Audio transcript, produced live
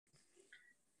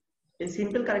এই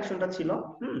সিম্পল কারেকশনটা ছিল।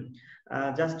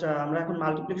 জাস্ট আমরা এখন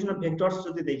মাল্টিপ্লিকেশন অফ ভেক্টরস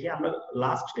যদি দেখি, আমরা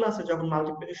লাস্ট ক্লাসে যখন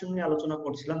মাল্টিপ্লিকেশন নিয়ে আলোচনা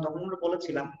করছিলাম তখন আমরা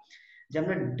বলেছিলাম যে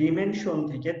আমরা ডিমেনশন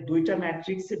থেকে, দুইটা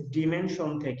ম্যাট্রিক্সের ডিমেনশন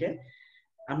থেকে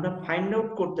আমরা ফাইন্ড আউট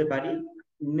করতে পারি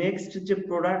নেক্সট যে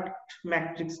প্রোডাক্ট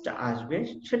ম্যাট্রিক্সটা আসবে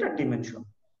সেটার ডিমেনশন।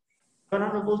 কারণ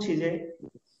আমরা বলছি যে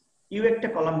ইউ একটা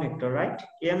column vector, right?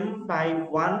 m by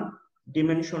 1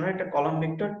 ডিমেনশনের একটা column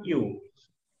vector you,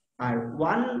 R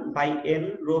 1 by n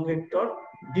rho vector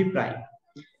V prime.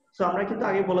 So আমরা কিন্তু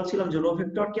আগে বলেছিলাম যে রো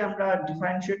ভেক্টরকে আমরা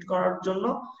ডিফারেন্সিয়েট করার জন্য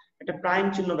একটা প্রাইম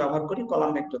চিহ্ন ব্যবহার করি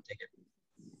কলাম ভেক্টর থেকে।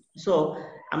 সো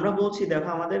আমরা বলছি দেখো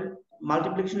আমাদের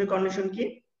মাল্টিপ্লিকেশনের কন্ডিশন কি,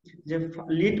 যে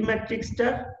লিড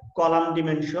ম্যাট্রিক্সটার কলাম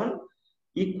ডিমেনশন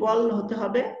ইকুয়াল হতে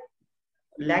হবে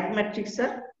ল্যাগ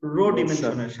ম্যাট্রিক্সের রো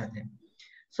ডিমেনশনের সাথে।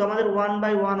 সো আমাদের 1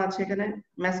 বাই 1 আছে, এখানে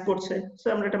ম্যাচ করছে, সো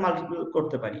আমরা এটা মাল্টিপ্লাই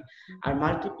করতে পারি। আর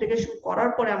মাল্টিপ্লিকেশন করার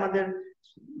পরে আমাদের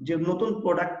যে নতুন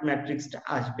প্রোডাক্ট ম্যাট্রিক্সটা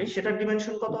আসবে সেটার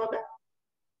ডিমেনশন কত হবে?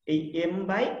 এই m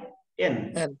বাই n,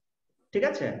 ঠিক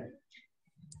আছে?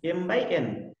 m by n।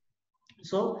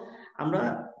 সো আমরা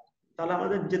তাহলে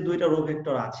আমাদের যে দুইটা রো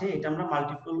ভেক্টর আছে এটা আমরা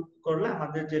মাল্টিপ্লাই করলে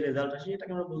আমাদের যে রেজাল্ট আসে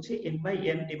এটাকে আমরা বলছি m by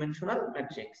n dimensional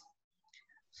matrix.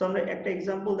 So আমরা একটা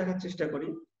एग्जांपल দেখার চেষ্টা করি।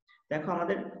 দেখো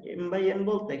আমাদের m বাই n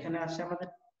বলতে এখানে আছে আমাদের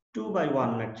 2 বাই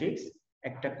 1 ম্যাট্রিক্স,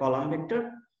 একটা কলাম ভেক্টর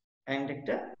এন্ড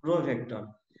একটা রো ভেক্টর।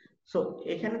 সো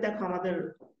এখানে দেখো আমাদের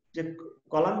যে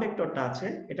কলাম ভেক্টরটা আছে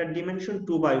এটার ডিমেনশন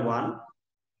 2 বাই 1।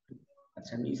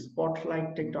 আচ্ছা আমি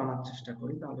স্পটলাইটটা একটু আনার চেষ্টা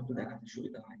করি তাহলে একটু দেখাতে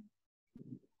সুবিধা হয়।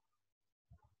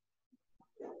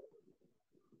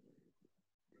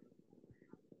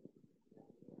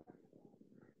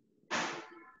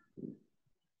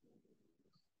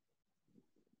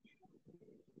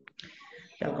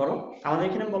 খেয়াল করো আমাদের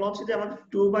এখানে বলা হচ্ছে যে আমাদের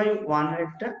 2 বাই 1 এর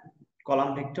একটা কলাম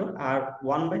ভেক্টর আর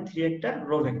 1 বাই 3 একটা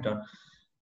রো ভেক্টর।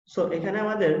 সো এখানে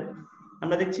আমাদের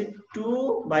আমরা দেখছি 2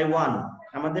 বাই 1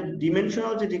 আমাদের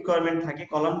ডিমেনশনাল যে রিকোয়ারমেন্ট থাকে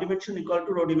column dimension equal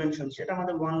to rho dimension, সেটা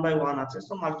আমাদের 1 বাই 1 আছে।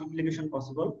 So multiplication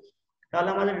possible. তাহলে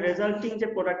আমাদের রেজাল্টিং যে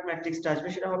প্রোডাক্ট ম্যাট্রিক্সটা আসবে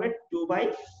সেটা হবে 2 বাই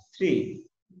 3।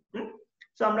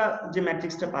 সো আমরা যে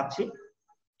ম্যাট্রিক্সটা পাচ্ছি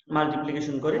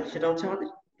মাল্টিপ্লিকেশন করে সেটা হচ্ছে আমাদের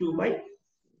 2 বাই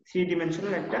 3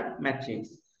 ডিমেনশনাল একটা ম্যাট্রিক্স।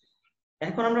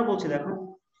 এখন আমরা বলছি দেখো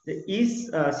যে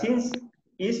since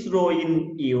each row in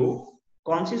U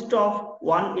consists of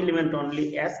one element only,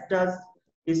 as does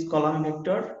its column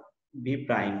vector V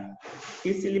prime,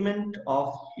 each element of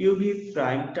UV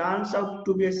prime turns out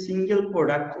to be a single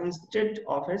product instead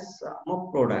of a sum of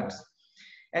products.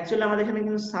 Actually আমাদের এখানে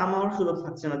কিন্তু সাম হওয়ার সুযোগ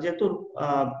থাকছে না, যেহেতু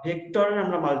ভেক্টরের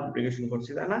আমরা মাল্টিপ্লিকেশন করছি,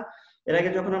 তাই না? এর আগে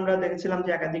যখন আমরা দেখেছিলাম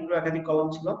যে একাধিক রো একাধিক কলাম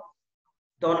ছিল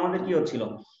তখন আমাদের কি হচ্ছিল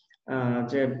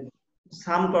যে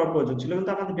সাম করার প্রয়োজন ছিল,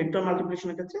 কিন্তু আমাদের ভেক্টর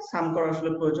মাল্টিপ্লিকেশনের ক্ষেত্রে সাম করার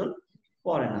আসলে প্রয়োজন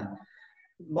পড়ে না।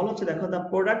 বলা হচ্ছে দেখো the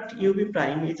product UV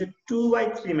prime is a 2 by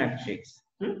 3 matrix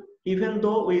even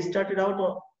though we started out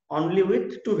only with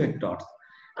 2 vectors.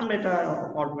 আমরা এটা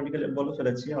অটোমেটিক্যালি বলে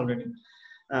ফেলেছি already.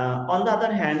 On the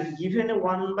other hand, given a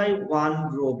 1 by 1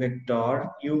 row vector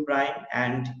U prime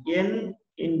and n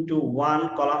into 1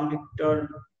 column vector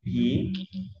V,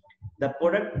 the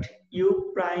product U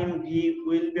prime V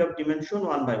will be of dimension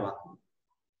 1 by 1.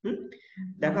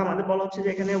 দেখো আমাদের বলা হচ্ছে যে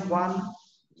এখানে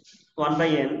 1 by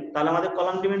n, তাহলে আমাদের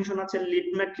কলাম ডিমেনশন আছে lead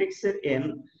matrix এর n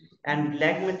এন্ড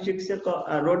ল্যাগ ম্যাট্রিক্স এর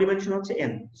রো ডিমেনশন হচ্ছে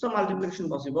n। So multiplication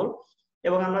possible.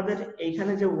 এবং আমাদের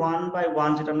এইখানে যে 1 by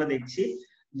 1 যেটা আমরা দেখছি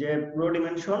যে rho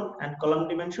dimension and column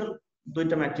dimension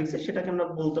দুইটা ম্যাট্রিক্স এর, সেটাকে আমরা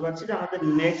বলতে পারছি যে আমাদের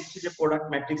নেক্সট যে প্রোডাক্ট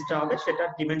ম্যাট্রিক্সটা হবে সেটার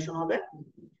ডিমেনশন হবে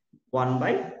 1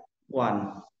 by 1।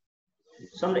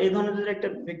 সো আমরা এই ধরনের যদি একটা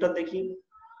ভেক্টর দেখি,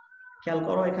 খেয়াল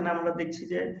করো এখানে আমরা দেখছি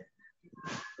যে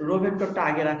রো ভেক্টরটা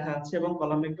আগে রাখা আছে এবং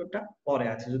কলাম ভেক্টরটা পরে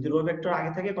আছে। যদি রো ভেক্টর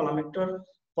আগে থাকে কলাম ভেক্টর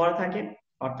পরে থাকে,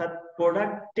 অর্থাৎ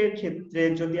প্রোডাক্টের ক্ষেত্রে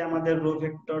যদি আমাদের রো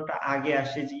ভেক্টরটা আগে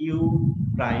আসে যে ইউ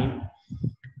প্রাইম,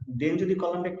 দেন যদি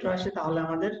কলাম ভেক্টর আসে তাহলে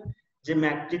আমাদের যে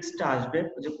ম্যাট্রিক্সটা আসবে,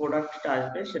 যে প্রোডাক্টটা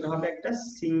আসবে সেটা হবে একটা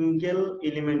সিঙ্গেল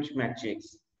এলিমেন্ট ম্যাট্রিক্স।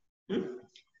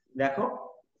 দেখো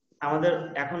আমাদের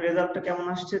এখন রেজাল্টটা কেমন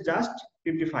আসছে, জাস্ট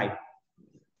 55,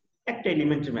 একটা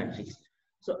এলিমেন্টের ম্যাট্রিক্স।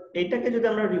 সো এইটাকে যদি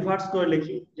আমরা রিভার্স করে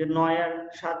লিখি যে 9 আর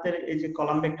 7 এর এই যে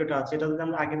কলাম ভেক্টরটা আছে এটা যদি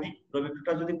আমরা আগে দিই, রো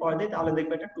ভেক্টরটা যদি পরে দিই তাহলে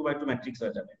দেখবে এটা 2 বাই 2 ম্যাট্রিক্স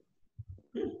হয়ে যাবে।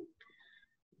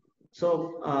 সো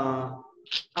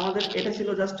আমাদের এটা ছিল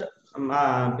জাস্ট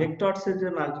ভেক্টরস এর যে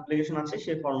মাল্টিপ্লিকেশন আছে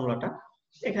সেই ফর্মুলাটা।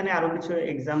 এখানে আরো কিছু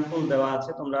एग्जांपल দেওয়া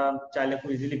আছে, তোমরা চাইলে খুব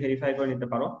ইজিলি ভেরিফাই করে নিতে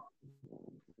পারো।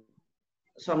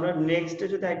 সো আমরা নেক্সটে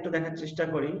যদি একটু দেখার চেষ্টা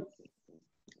করি,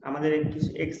 আমাদের কিছু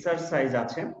এক্সারসাইজ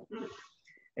আছে,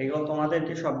 এইগুলো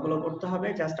তোমাদেরকে সবগুলো করতে হবে।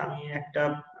 জাস্ট আমি একটা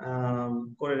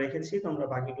করে রেখেছি, তোমরা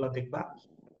বাকিগুলো দেখবা।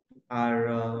 আর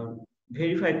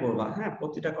ভেরিফাই করবা। হ্যাঁ,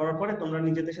 প্রতিটা করার পরে তোমরা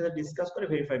নিজেদের সাথে ডিসকাস করে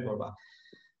ভেরিফাই করবা।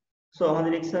 সো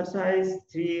আমাদের এক্সারসাইজ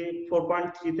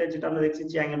 4.3 তে যেটা আমরা দেখছি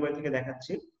চিয়াং এর বই থেকে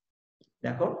দেখাচ্ছি,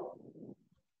 দেখো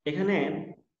এখানে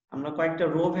আমরা কয়েকটা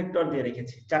রো ভেক্টর দিয়ে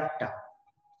রেখেছি, চারটা,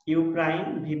 you prime,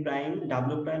 V prime,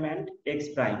 W prime and x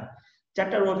prime,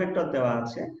 চারটা রো ভেক্টর দেওয়া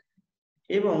আছে।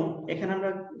 এবং এখানে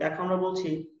আমরা দেখো আমরা বলছি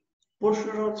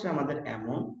প্রশ্নটা হচ্ছে আমাদের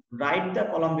এমন, write the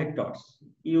column vectors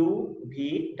you, V,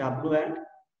 W and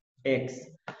x.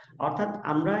 অর্থাৎ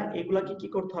আমরা এগুলাকে কি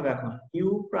করতে হবে, এখন ইউ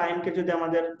প্রাইম কে যদি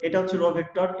আমাদের, এটা হচ্ছে রো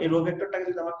ভেক্টর, এই রো ভেক্টরটাকে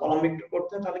যদি আমরা কলাম ভেক্টর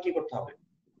করতে হয় তাহলে কি করতে হবে,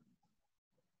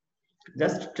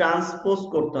 জাস্ট ট্রান্সপোজ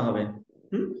করতে হবে।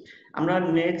 আমরা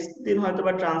নেক্সট দিন হয়তো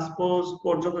বা ট্রান্সপোজ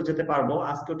পর্যন্ত যেতে পারবো,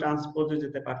 আজকেও ট্রান্সপোজে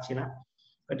যেতে পারছি না,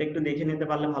 এটা একটু দেখে নিতে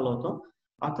পারলে ভালো হতো।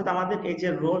 অর্থাৎ আমাদের এই যে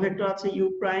রো ভেক্টর আছে ইউ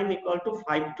প্রাইম ইকুয়াল টু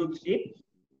 5 2 3,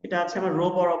 এটা আছে আমার রো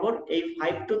বরাবর, এই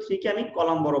 5 2 3 কে আমি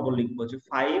কলাম বরাবর লিখবো যে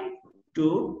 5 2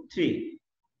 3।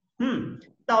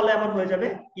 তাহলে আমার হয়ে যাবে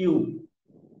ইউ,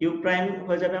 ইউ প্রাইম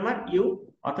হয়ে যাবে আমার ইউ,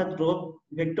 অর্থাৎ রো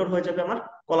ভেক্টর হয়ে যাবে আমার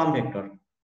কলাম ভেক্টর।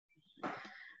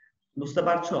 বুঝতে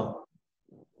পারছো?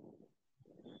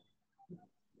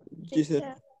 জি স্যার।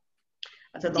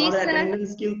 আচ্ছা, তোমাদের অ্যাটেন্ডেন্স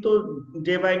কিন্তু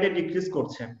ডে বাই ডে ডিক্রিজ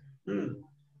করছে।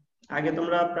 আগে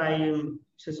তোমরা প্রায়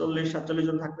 46 47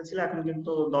 জন থাকতেছিল, এখন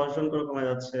কিন্তু 10 জন করে কমে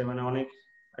যাচ্ছে, মানে অনেক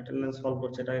অ্যাটেন্ডেন্স ফল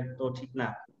করছে, এটা তো ঠিক না।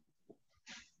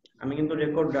 আমি কিন্তু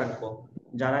রেকর্ড রাখবো,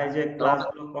 যারা এই যে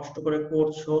ক্লাসগুলো কষ্ট করে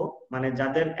করছো, মানে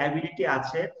যাদের অ্যাবিলিটি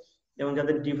আছে এবং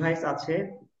যাদের ডিভাইস আছে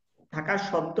থাকা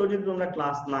সত্ত্বেও যদি তোমরা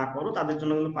ক্লাস না করো, তাদের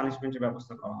জন্য কিন্তু পানিশমেন্টের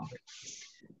ব্যবস্থা করা হবে।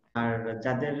 আর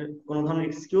যাদের কোনো ধরনের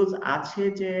এক্সকিউজ আছে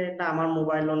যে না আমার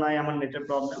মোবাইলও নাই, আমার নেটের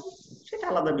প্রবলেম, সেটা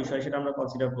আলাদা বিষয়, সেটা আমরা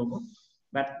কনসিডার করবো।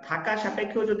 বাট থাকা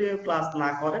সাপেক্ষেও যদি ক্লাস না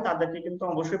করে তাদেরকে কিন্তু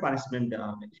অবশ্যই পানিশমেন্ট দেওয়া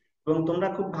হবে। এবং তোমরা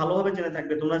খুব ভালোভাবে জেনে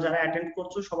থাকবে, তোমরা যারা অ্যাটেন্ড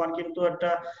করছো সবার কিন্তু একটা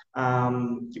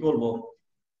কি বলবো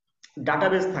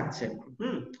ডাটাবেস থাকছে।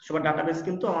 সবার ডাটাবেস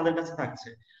কিন্তু আমাদের কাছে থাকছে।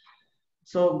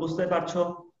 সো বুঝতে পারছো,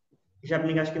 হিসাব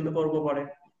নিকাশ কিন্তু করবো পরে।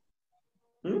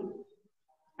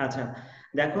 আচ্ছা,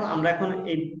 দেখো আমরা এখন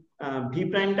এই ভি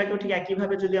প্রাইমটাকেও ঠিক একই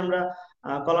ভাবে যদি আমরা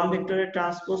কলাম ভেক্টরে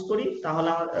ট্রান্সপোজ করি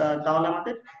তাহলে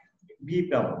আমাদের ভি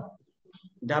পাবো।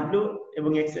 ডাব্লিউ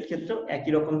এবং এক্স এর ক্ষেত্রেও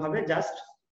একই রকম ভাবে জাস্ট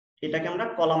এটাকে আমরা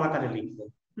কলাম আকারে লিখবো।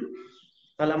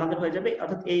 তাহলে আমাদের হয়ে যাবে,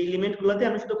 অর্থাৎ এই এলিমেন্ট গুলোতে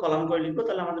আমি শুধু কলাম করে লিখবো,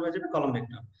 তাহলে আমাদের হয়ে যাবে কলাম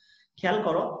ভেক্টর। খেয়াল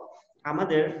করো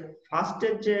আমাদের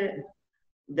ফার্স্টের যে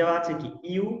দেওয়া আছে কি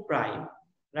you prime,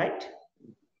 right,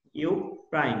 you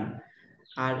prime,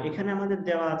 আর এখানে আমাদের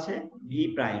দেওয়া আছে ভি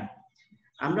প্রাইম।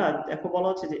 আমরা দেখো বলা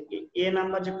হচ্ছে যে এ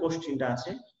নাম্বার যে কোশ্চেনটা আছে,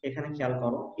 এখানে খেয়াল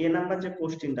করো এ নাম্বার যে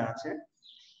কোশ্চেনটা আছে,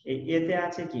 এই এতে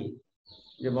আছে কি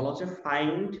যে বলা হচ্ছে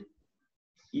ফাইন্ড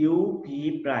ইউ ভি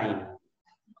প্রাইম।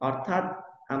 অর্থাৎ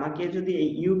আমাকে যদি এই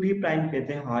ইউ ভি প্রাইম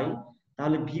পেতে হয়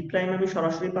তাহলে ভি প্রাইম আমি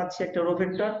সরাসরি পাচ্ছি একটা রো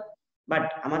ভেক্টর, বাট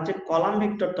আমার যে কলাম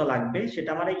ভেক্টরটা লাগবে সেটা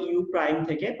আমার ইউ প্রাইম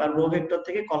থেকে বা রো ভেক্টর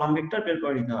থেকে কলাম ভেক্টর বের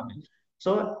করে নিতে হবে।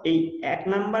 সো এই এক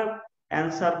নাম্বার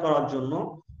অ্যান্সার করার জন্য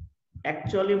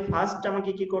অ্যাকচুয়ালি ফার্স্ট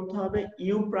আমাকে কি করতে হবে,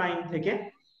 ইউ প্রাইম থেকে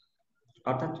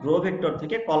অর্থাৎ রো ভেক্টর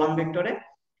থেকে কলাম ভেক্টরে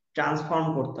ট্রান্সফর্ম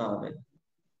করতে হবে।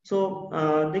 সো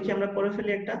দেখি আমরা করে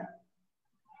ফেলি একটা।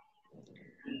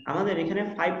 আমাদের এখানে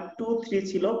 5 2 3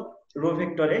 ছিল রো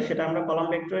ভেক্টরে, সেটা আমরা কলাম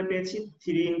ভেক্টরে পেয়েছি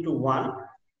 3 × 1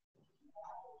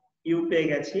 ইউ পেয়ে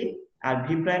গেছি, আর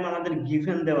ভি প্রাইম আমাদের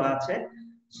গিভেন দেওয়া আছে।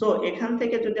 সো এখান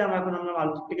থেকে যদি আমরা এখন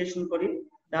মাল্টিপ্লিকেশন করি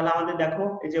তাহলে আমাদের দেখো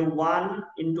এই যে 1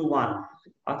 × 1,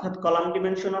 অর্থাৎ column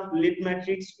dimension of lead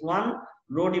matrix 1,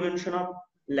 rho dimension of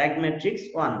lag matrix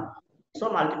 1, so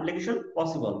multiplication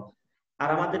possible. আর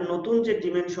আমাদের নতুন যে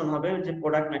ডিমেনশন হবে যে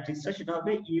প্রোডাক্ট ম্যাট্রিক্সটা, সেটা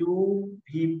হবে U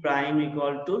V prime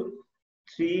equal to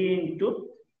 3 ×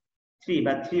 3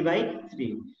 বা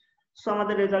 3/3। সো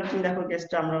আমাদের রেজাল্টিং দেখো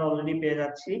কেসটা আমরা অলরেডি পেয়ে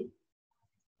যাচ্ছি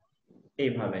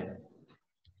এইভাবে।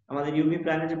 আমাদের ইউভি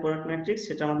প্রাইমের যে প্রোডাক্ট ম্যাট্রিক্স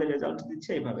সেটা আমাদের রেজাল্ট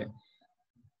দিচ্ছে এইভাবে।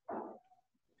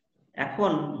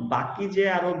 এখন বাকি যে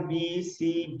আরো B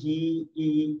C D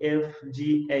E F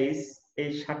G H এই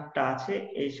 7টা আছে,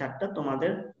 এই 7টা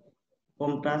তোমাদের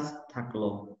হোম টাস্ক থাকলো।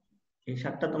 এই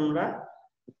 7টা তোমরা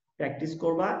প্র্যাকটিস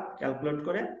করবা, ক্যালকুলেট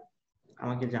করে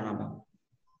আমাকে জানাবা।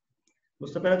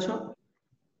 বুঝতে পেরেছো?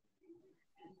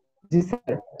 জি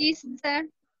স্যার। জি স্যার।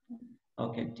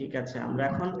 ওকে, ঠিক আছে, আমরা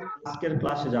এখন আজকের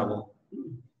ক্লাসে যাব।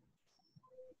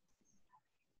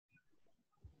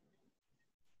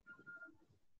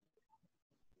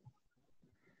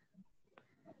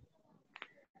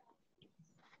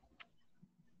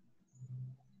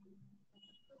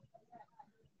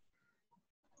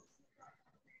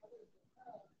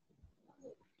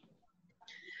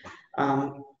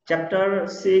 চ্যাপ্টার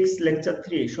 6 লেকচার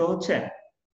 3 শো হচ্ছে?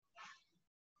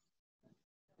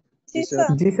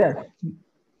 জি স্যার।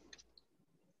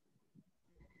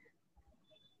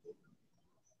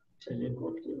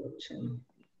 রেকর্ড কি হচ্ছে,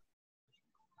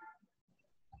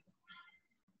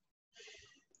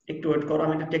 একটু ওয়েট করো,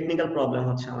 আমি একটা টেকনিক্যাল প্রবলেম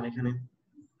হচ্ছে আমার এখানে।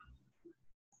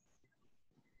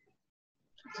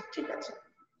 ঠিক আছে,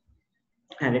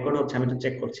 হ্যাঁ রেকর্ড হচ্ছে, আমি তো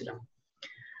চেক করছিলাম।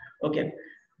 ওকে,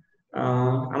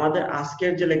 আমাদের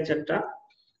আজকের যে লেকচারটা,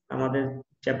 আমাদের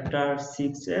চ্যাপ্টার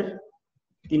 6 এর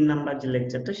 3 নাম্বার যে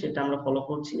লেকচারটা, সেটা আমরা ফলো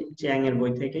করছি চিয়াং এর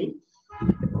বই থেকেই।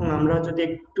 এবং আমরা যদি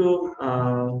একটু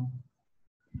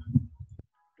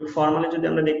ফর্মালি যদি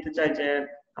আমরা দেখতে চাই যে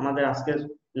আমাদের আজকের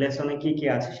লেসনে কি কি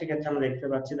আছে, সেক্ষেত্রে আমরা দেখতে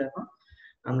পাচ্ছি, দেখো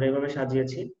আমরা এভাবে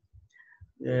সাজিয়েছি।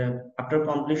 After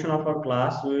completion of our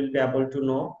class, we will be able to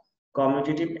know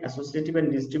commutative, associative and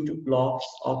distributive blocks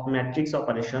of matrix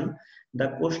operation, the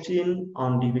question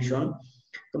on division.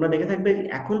 তোমরা দেখে থাকবে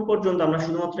এখন পর্যন্ত আমরা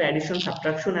শুধুমাত্র এডিশন,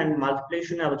 সাবট্রাকশন এন্ড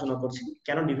মাল্টিপ্লিকেশনে আলোচনা করছি,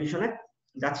 কেন ডিভিশনে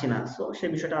যাচ্ছি না। সো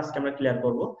সেই বিষয়টা আজকে আমরা ক্লিয়ার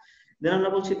করব। দেন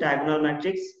আমরা বলছি diagonal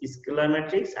matrix, scalar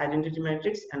matrix, identity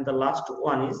matrix and the last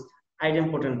one is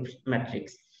idempotent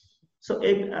matrix. So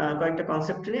এই কয়েকটা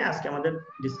কনসেপ্ট নিয়ে আজকে আমাদের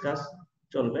ডিসকাস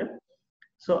চলবে।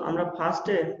 সো আমরা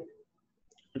ফার্স্টে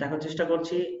দেখার চেষ্টা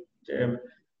করছি যে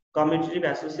commutative,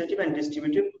 associative and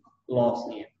distributive loss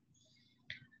নিয়ে।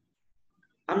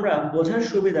 আমরা বোঝার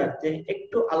সুবিধার্থে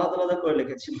একটু আলাদা আলাদা করে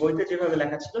লিখেছি, বইতে যেভাবে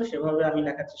লেখা ছিল সেভাবে আমি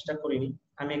লেখার চেষ্টা করিনি,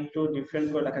 আমি একটু ডিফারেন্ট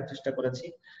করে লেখার চেষ্টা করেছি।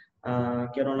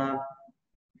 কেননা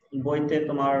বইতে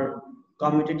তোমার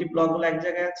কমিউটেটিভ ল গুলো এক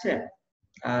জায়গায় আছে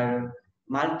আর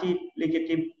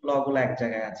মাল্টিপ্লিকেটিভ ল গুলো এক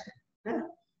জায়গায় আছে, হ্যাঁ,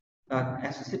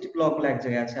 অ্যাসোসিয়েটিভ ল গুলো এক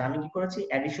জায়গায় আছে। আমি কি করেছি,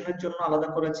 এডিশনের জন্য আলাদা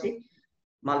করেছি,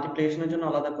 মাল্টিপ্লিকেশনের জন্য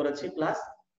আলাদা করেছি, প্লাস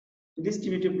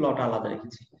ডিস্ট্রিবিউটিভ লটা আলাদা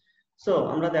রেখেছি। সো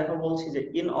আমরা দেখো বলছি যে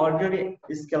in ordinary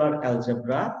scalar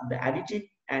algebra the additive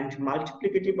and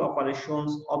multiplicative operations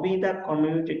obey the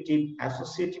commutative,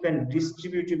 associative and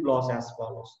distributive laws as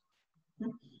follows.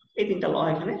 এই তিনটা ল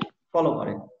এখানে ফলো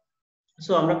করে।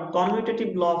 সো আমরা কমিউটেটিভ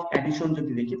ল অফ এডিশন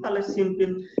যদি দেখি তাহলে simple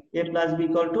a plus b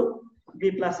equal to b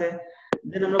plus a।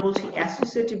 দেন আমরা বলছি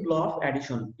associative law of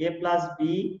addition a plus b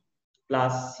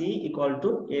plus c equal to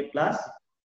a plus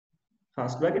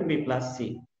first bracket b plus c।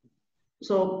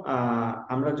 So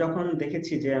আমরা যখন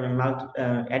দেখেছি যে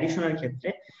অ্যাডিশনের ক্ষেত্রে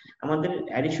আমাদের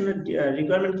অ্যাডিশনের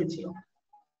রিকোয়ারমেন্ট কি ছিল,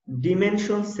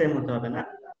 ডিমেনশন সেম হতে হবে না।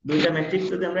 দুইটা ম্যাট্রিক্স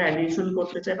যদি আমরা অ্যাডিশন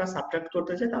করতে চাই বা সাবট্রাক্ট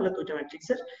করতে চাই তাহলে দুইটা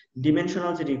ম্যাট্রিক্সের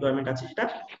ডিমেনশনাল যে রিকোয়ারমেন্ট আছে সেটা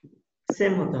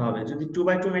সেম হতে হবে। যদি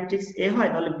 2x2 ম্যাট্রিক্স A হয়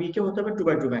তাহলে B কে হতে হবে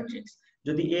 2x2 ম্যাট্রিক্স,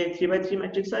 যদি A 3x3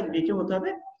 ম্যাট্রিক্স হয় B কে হতে হবে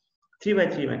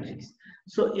 3x3 ম্যাট্রিক্স।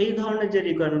 সো এই ধরনের যে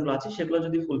রিকোয়ারমেন্ট গুলো আছে সেগুলো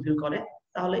যদি ফুলফিল করে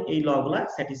তাহলে এই লগুলা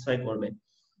স্যাটিসফাই করবে।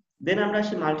 দেন আমরা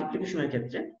আসি মাল্টিপ্লিকেশনের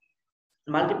ক্ষেত্রে।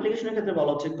 মাল্টিপ্লিকেশনের ক্ষেত্রে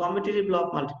বলা হচ্ছে commutative law of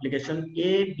multiplication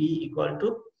a b equal to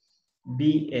b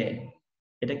a।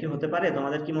 এটা কি হতে পারে,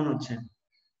 তোমাদের কি মনে হচ্ছে?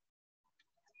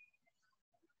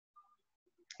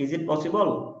 Is it possible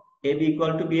a b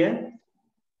equal to b a?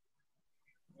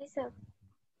 G sir.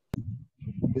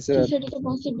 Sir সেটা তো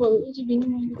পসিবল, এই যে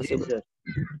বিনিময়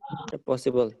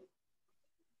পসিবল।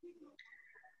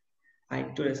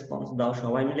 একটু রেসপন্স দাও,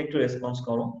 সবাই মিলে একটু রেসপন্স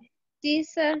করো। জি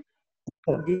স্যার।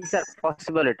 জি স্যার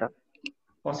পসিবল, এটা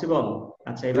পসিবল।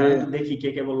 আচ্ছা এবার একটু দেখি কে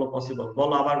কে বললো পসিবল,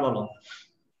 বলো আবার বলো।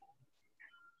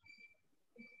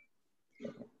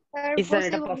 স্যার স্যার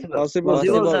এটা পসিবল। Possible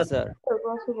sir.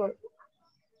 পসিবল।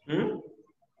 হুম,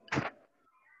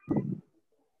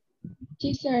 জি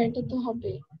স্যার, এটা তো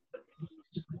হবে।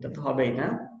 এটা তো হবেই না।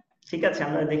 ঠিক আছে,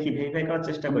 আমরা দেখি ভেরিফাই করার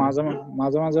চেষ্টা করি। মাঝে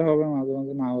মাঝে হবে, মাঝে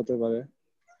মাঝে না হতে পারে।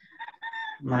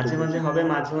 মাঝে মাঝে হবে,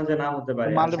 মাঝে মাঝে না হতে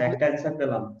পারে। আচ্ছা একটা অ্যানসার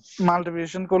পেলাম।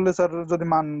 মাল্টিপ্লিকেশন করলে স্যার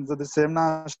যদি সেম না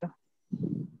আসে,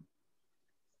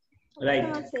 রাইট,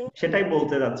 সেটাই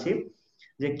বলতে যাচ্ছি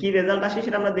যে কি রেজাল্ট আসে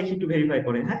সেটা আমরা দেখি একটু ভেরিফাই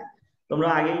করে। হ্যাঁ, তোমরা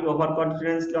আগেই ওভার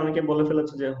কনফিডেন্সলি অনেকে বলে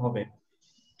ফেলেছো যে হবে,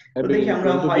 তো দেখি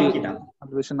আমরা হয় কিনা।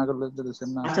 মাল্টিপ্লিকেশন না করলে যদি সেম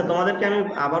না আসে। আচ্ছা তোমাদেরকে আমি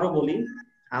আবারও বলি,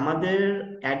 আমাদের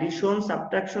অ্যাডিশন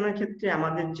সাবট্রাকশনের ক্ষেত্রে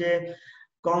আমাদের যে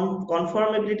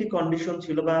কনফর্মেবিলিটি কন্ডিশন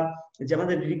ছিল বা যে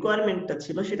আমাদের রিকোয়ারমেন্টটা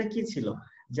ছিল সেটা কি ছিল,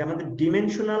 যে আমাদের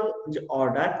ডিমেনশনাল যে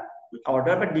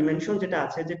অর্ডার বা ডিমেনশন যেটা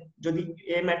আছে, যে যদি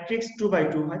এ ম্যাট্রিক্স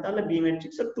 2x2 হয় তাহলে বি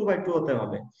ম্যাট্রিক্স 2x2 হতে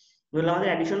হবে, তাহলে আমাদের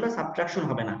অ্যাডিশন বা সাবট্রাকশন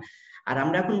হবে না। আর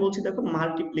আমরা এখন বলছি দেখো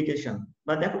মাল্টিপ্লিকেশন,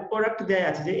 বা দেখো প্রোডাক্ট দেয়া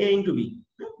আছে যে a ইনটু বি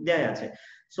দেয়া আছে।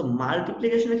 সো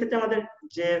মাল্টিপ্লিকেশনের ক্ষেত্রে আমাদের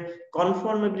যে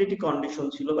কনফর্মেবিলিটি কন্ডিশন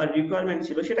ছিল বা রিকোয়ারমেন্ট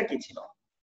ছিল সেটা কি ছিল,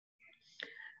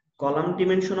 column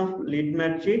dimension of lead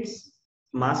matrix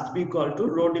must be equal to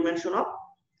row dimension of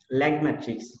lag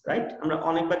matrix, right? আমরা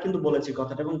অনেকবার কিন্তু বলেছি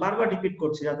কথাটা এবং বারবার রিপিট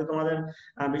করছি যাতে তোমাদের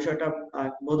বিষয়টা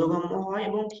বোধগম্য হয়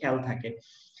এবং খেয়াল থাকে।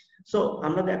 সো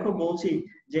আমরা দেখো বলছি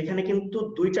যে এখানে কিন্তু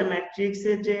দুইটা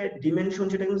ম্যাট্রিক্সের যে ডিমেনশন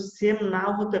সেটা কিন্তু সেম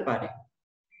নাও হতে পারে,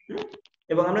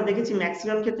 এবং আমরা দেখেছি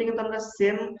ম্যাক্সিমাম ক্ষেত্রে কিন্তু আমরা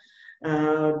সেম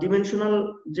ডিমেনশনাল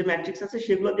যে ম্যাট্রিক্স আছে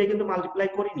সেগুলো দিয়ে কিন্তু মাল্টিপ্লাই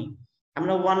করিনি।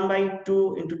 আমরা 1/2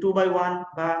 ইন্টু 2/1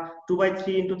 বা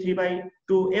 2/3 ইন্টু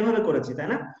 3/2 এভাবে করেছি, তাই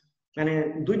না? মানে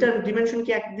দুইটা ডিমেনশন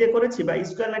কি এক দিয়ে করেছি বা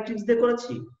স্কয়ার ম্যাট্রিক্স দিয়ে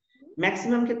করেছি?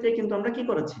 ম্যাক্সিমাম ক্ষেত্রে কিন্তু আমরা কি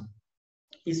করেছি?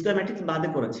 স্কয়ার ম্যাট্রিক্স বাদে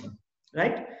করেছি,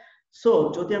 রাইট? সো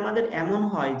যদি আমাদের এমন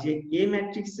হয় যে এ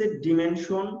ম্যাট্রিক্সের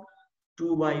ডিমেনশন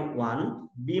 2/1,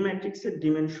 বি ম্যাট্রিক্সের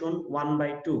ডিমেনশন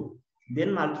 1/2, দেন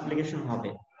মাল্টিপ্লিকেশন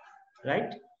হবে,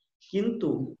 রাইট? কিন্তু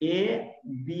এ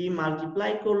বি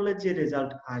মাল্টিপ্লাই করলে যে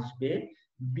রেজাল্ট আসবে,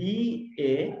 বি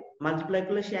এ মাল্টিপ্লাই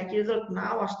করলে সে একই রেজাল্ট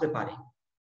নাও আসতে পারে,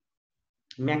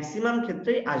 ম্যাক্সিমাম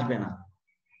ক্ষেত্রেই আসবে না।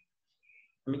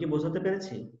 আমি কি বোঝাতে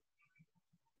পেরেছি?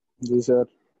 জি স্যার।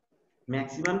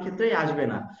 ম্যাক্সিমাম ক্ষেত্রেই আসবে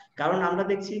না, কারণ আমরা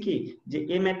দেখছি কি যে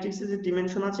এ ম্যাট্রিক্সের যে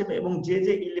ডিমেনশন আছে এবং যে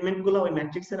যে এলিমেন্ট গুলো ওই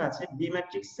ম্যাট্রিক্সের আছে, বি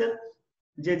ম্যাট্রিক্সের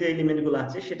যে যে এলিমেন্ট গুলো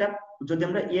আছে সেটা যদি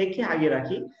আমরা এ কে আগে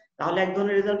রাখি তাহলে এক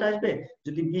ধরনের রেজাল্ট আসবে,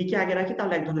 যদি বি কে আগে রাখি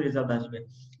তাহলে এক ধরনের রেজাল্ট আসবে।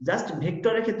 জাস্ট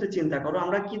ভেক্টরের ক্ষেত্রে চিন্তা করো,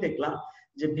 আমরা কি দেখলাম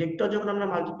যে ভেক্টর যখন আমরা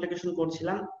মাল্টিপ্লিকেশন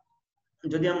করছিলাম,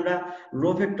 যদি আমরা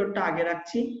রো ভেক্টরটা আগে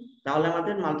রাখছি তাহলে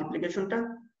আমাদের মাল্টিপ্লিকেশনটা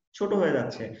ছোট হয়ে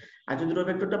যাচ্ছে, আর যদি রো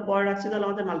ভেক্টরটা পরে রাখছি তাহলে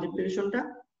আমাদের মাল্টিপ্লিকেশনটা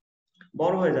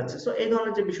বড় হয়ে যাচ্ছে। সো এই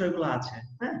ধরনের যে বিষয়গুলো আছে,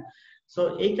 হ্যাঁ, সো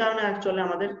এই কারণে অ্যাকচুয়ালি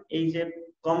আমাদের এই যে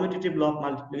কমিউটেটিভ ল অফ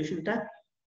মাল্টিপ্লিকেশনটা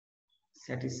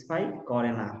স্যাটিসফাই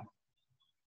করে না।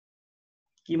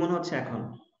 কি মনে হচ্ছে এখন?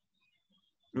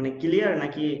 মানে ক্লিয়ার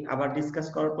নাকি আবার ডিসকাস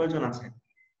করার প্রয়োজন আছে?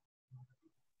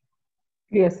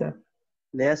 Clear sir.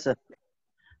 Clear sir.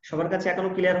 সবার কাছে এখনো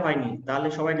ক্লিয়ার হয়নি? তাহলে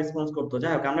সবাই রেসপন্স করতো।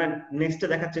 যাই হোক, আমরা নেক্সটে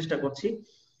দেখার চেষ্টা করছি।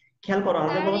 খেয়াল করো,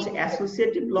 আমাদের বলা হচ্ছে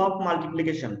associative law of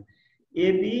multiplication, A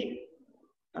B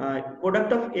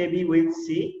product of A B with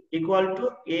C equal to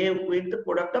A with the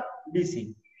product of BC.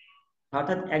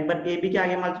 অর্থাৎ একবার এ বি কে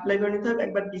আগে মাল্টিপ্লাই করে নিতে হবে,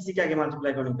 একবার বিসি কে আগে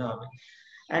মাল্টিপ্লাই করে নিতে হবে।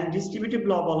 এন্ড ডিস্ট্রিবিউটিভ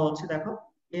ল বলা হচ্ছে, দেখো,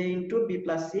 a into B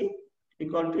plus C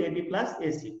equal to AB plus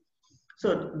AC. So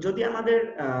যদি আমাদের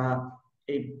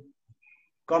এই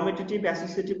commutative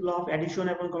associative law of addition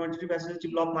এবং commutative associative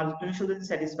law of multiplication যদি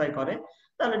স্যাটিসফাই করে,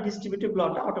 তাহলে ডিস্ট্রিবিউটিভ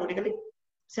লটা অটোমেটিক্যালি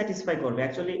স্যাটিসফাই করবে।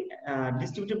 অ্যাকচুয়ালি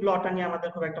ডিস্ট্রিবিউটিভ লটা নিয়ে আমাদের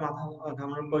খুব একটা মাথা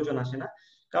ঘামানোর প্রয়োজন আসে না,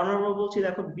 কারণ আমরা বলছি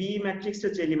দেখো বি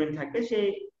ম্যাট্রিক্সের যে এলিমেন্ট থাকবে সেই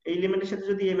এলিমেন্টের সাথে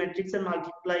যদি এ ম্যাট্রিক্সের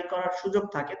মাল্টিপ্লাই করার সুযোগ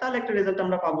থাকে তাহলে একটা রেজাল্ট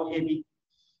আমরা পাবো এবি।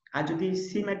 আর যদি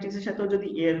সি ম্যাট্রিক্সের সাথেও যদি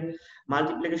এর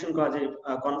মাল্টিপ্লিকেশন করা যায়,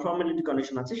 কনফর্মালিটি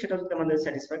কন্ডিশন আছে, সেটা যদি আমাদের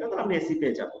স্যাটিসফাই করে তাহলে আমরা এসি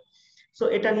পেয়ে যাব। সো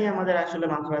এটা নিয়ে আমাদের আসলে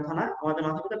মাথা ব্যথা না, আমাদের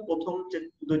মাথা ব্যথা প্রথম যে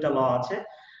দুইটা ল আছে,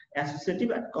 অ্যাসোসিয়েটিভ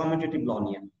আর কমিউটেটিভ ল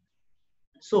নিয়ে।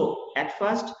 So at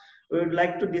first we would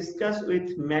like to discuss with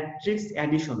matrix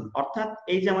addition, অর্থাৎ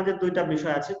এই যে আমাদের দুইটা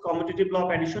বিষয় আছে, commutative law of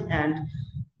addition and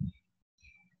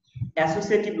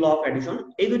associative law of addition,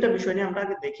 এই দুইটা বিষয় নিয়ে আমরা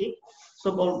আগে দেখি। সো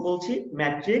বলছি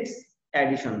matrix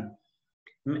addition.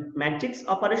 Matrix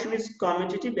operation is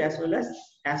commutative as well as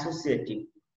associative.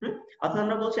 অর্থাৎ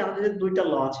আমরা বলছি আমাদের যে দুইটা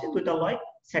ল আছে, দুইটা লই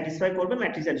স্যাটিসফাই করবে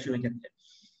ম্যাট্রিক্স এডিশনের ক্ষেত্রে।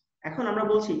 এখন আমরা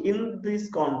বলছি in this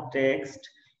context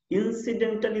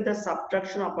incidentally the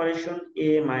subtraction operation a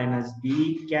minus b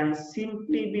can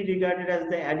simply be regarded as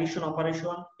the addition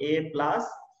operation a plus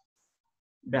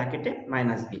bracket a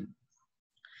minus b.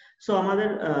 So আমাদের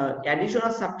অ্যাডিশন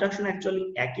আর সাবট্রাকশন অ্যাকচুয়ালি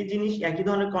একই জিনিস, একই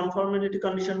ধরনের কনফর্মালিটি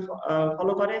কন্ডিশন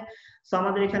ফলো করে। সো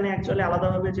আমাদের এখানে actually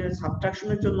আলাদাভাবে যে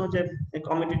সাবট্রাকশনের জন্য যে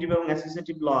কমিউটেটিভ এবং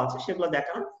অ্যাসোসিয়েটিভ ল আছে সেগুলো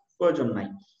দেখানোর প্রয়োজন নাই।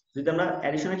 যদি আমরা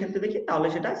অ্যাডিশনের ক্ষেত্রে দেখি তাহলে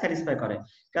সেটা স্যাটিসফাই করে,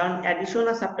 কারণ অ্যাডিশন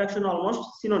আর সাবট্রাকশন অলমোস্ট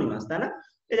সিনোনিমাস, তাই না?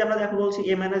 এই যে আমরা দেখো বলছি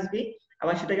a মাইনাস b,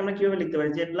 আবার সেটাকে আমরা কিভাবে লিখতে পারি,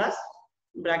 j প্লাস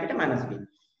ব্র্যাকেটে মাইনাস b।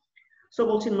 সো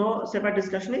বলছি no separate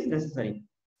discussion is necessary.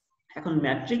 এখন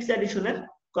ম্যাট্রিক্স এডিশনের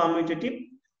কমিউটেটিভ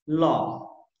ল,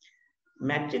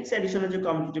 ম্যাট্রিক্স এডিশনের যে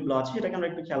কমিউটেটিভ ল আছে সেটাকে আমরা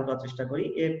একটু খেয়াল করার চেষ্টা করি,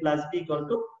 a plus b equal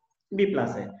to b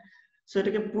plus a। So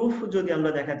এটাকে প্রুফ যদি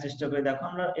আমরা দেখার চেষ্টা করি, দেখো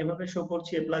আমরা এভাবে শো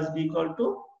করছি a plus b equal to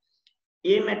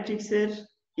a ম্যাট্রিক্সের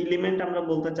এলিমেন্ট আমরা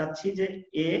বলতে চাচ্ছি যে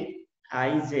a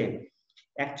i j।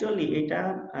 অ্যাকচুয়ালি এটা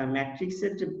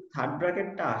ম্যাট্রিক্সের যে থার্ড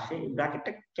ব্র্যাকেটটা আসে,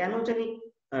 ব্র্যাকেটটা কেন জানি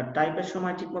টাইপের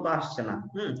সময় ঠিকমতো আসছে না।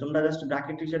 তোমরা জাস্ট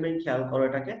ব্র্যাকেট হিসেবে খেয়াল করো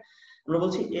এটাকে। আমরা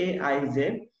বলছি এ আই জে,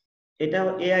 এটা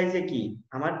এ আই জে কি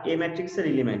আমার এ ম্যাট্রিক্সের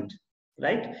এলিমেন্ট,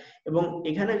 রাইট? এবং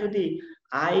এখানে যদি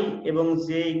আই এবং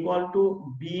জে ইকুয়াল টু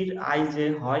বি এর আই জে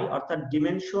হয়, অর্থাৎ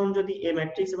ডিমেনশন যদি এ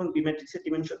ম্যাট্রিক্স এবং বি ম্যাট্রিক্সের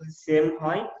ডিমেনশন যদি সেম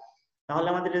হয়, তাহলে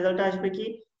আমাদের রেজাল্ট আসবে কি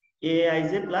A I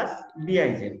J plus B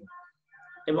I J.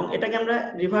 এবং এটাকে আমরা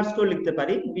রিভার্স করে লিখতে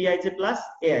পারি bij plus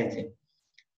aij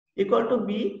equal to b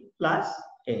plus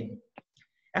a।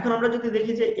 এখন আমরা যদি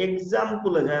দেখি যে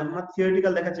এক্সাম্পলে যায়, আমরা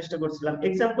থিওরিটিক্যাল দেখার চেষ্টা করছিলাম,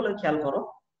 এক্সাম্পলে খেয়াল করো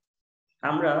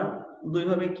আমরা দুই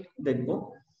ভাবে দেখব।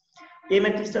 a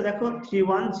ম্যাট্রিক্সটা দেখো 3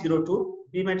 1 0 2,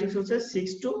 b ম্যাট্রিক্স হচ্ছে 6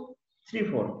 2 3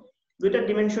 4, দুইটা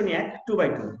ডিমেনশনই এক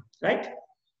 2/2, রাইট?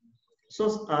 So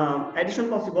addition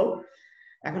possible.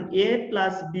 এখন a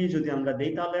প্লাস b যদি আমরা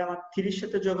দেই তাহলে আমার 3 এর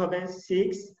সাথে যোগ হবে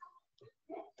 6,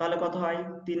 তাহলে কত হয়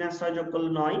 3 আর 6 যোগ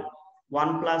করলে 9,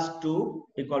 1 plus 2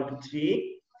 equal to 3,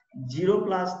 0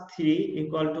 plus 3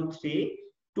 equal to 3,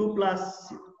 2 plus,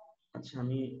 আচ্ছা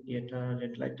আমি এটা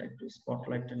রেড লাইটটা একটু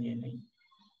স্পটলাইটটা নিয়ে নেই,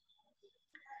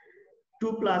 2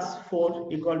 প্লাস 4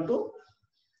 ইকুয়াল টু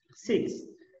 6।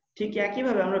 ঠিক একই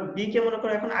ভাবে আমরা b কে মনে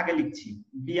করে এখন আগে লিখছি,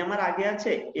 b আমার আগে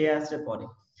আছে, a আছে পরে।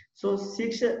 সো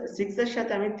 6 এর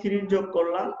সাথে আমি 3 যোগ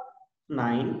করলাম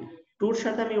 9, 2 এর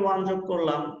সাথে আমি 1 যোগ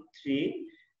করলাম 3,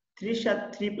 3 সাথে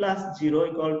 3 plus 0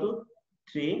 equal to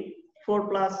 3, 4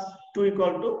 plus 2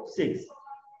 equal to 6।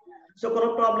 So কোনো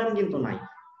প্রবলেম কিন্তু নাই,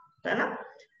 তাই না?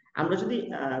 আমরা যদি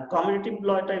কমিউটেটিভ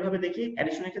লটা এইভাবে দেখি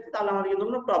অ্যাডিশনের ক্ষেত্রে, তাহলে আমাদের কিন্তু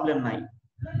কোনো প্রবলেম নাই।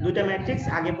 দুইটা ম্যাট্রিক্স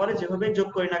আগে পরে যেভাবে যোগ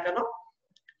করি না কেন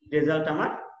রেজাল্ট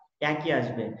আমার একই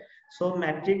আসবে। সো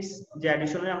ম্যাট্রিক্স যে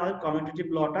অ্যাডিশনের আমাদের কমিউটেটিভ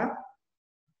লটা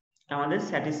আমাদের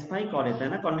স্যাটিসফাই করে, তাই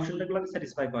না? কন্ডিশনগুলোকে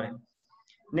স্যাটিসফাই করে।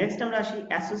 নেক্সট আমরা আসি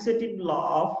অ্যাসোসিয়েটিভ ল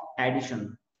অফ অ্যাডিশন।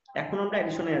 এখন আমরা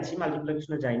অ্যাডিশনে আছি,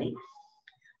 মাল্টিপ্লিকেশনে যাইনি।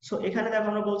 সো এখানে দেখো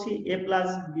আমরা বলছি a প্লাস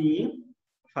b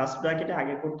ফার্স্ট ব্র্যাকেটে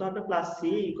আগে করতে হবে plus c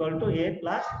equal to a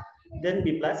plus then b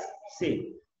plus c।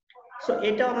 So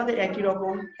এটাও আমাদের একই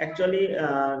রকম। অ্যাকচুয়ালি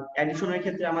অ্যাডিশনের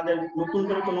ক্ষেত্রে আমাদের নতুন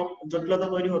করে কোনো জটিলতা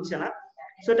তৈরি হচ্ছে না।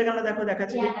 সো এটাকে আমরা দেখো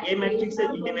দেখাচ্ছি যে a ম্যাট্রিক্সের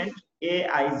element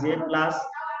aij plus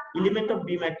element of b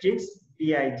matrix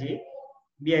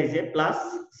bij plus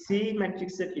c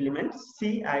ম্যাট্রিক্সের এলিমেন্ট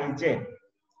cij।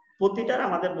 প্রতিটার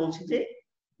আমাদের বলছি যে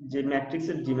যে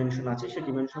ম্যাট্রিক্সের ডিমেনশন আছে সেই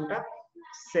ডিমেনশনটা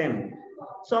সেম।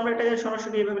 সো আমরা এটাকে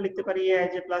সরাসরি এইভাবে লিখতে পারি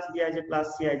aij plus bij plus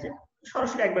cij,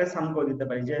 সরাসরি একবারে সাম করে দিতে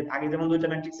পারি। যে আগে যেমন দুইটা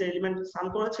ম্যাট্রিক্সের এলিমেন্ট সাম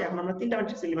করেছি, এখন আমরা তিনটা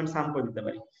ম্যাট্রিক্সের এলিমেন্ট সাম করে দিতে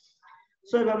পারি।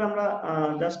 সো এইভাবে আমরা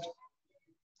জাস্ট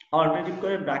অল্টারনেটিভ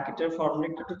করে ব্র্যাকেটের ফর্মুলা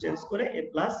একটু চেঞ্জ করে a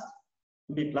plus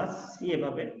b plus c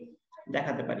এভাবে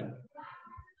দেখাতে পারি।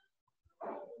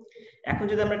 এখন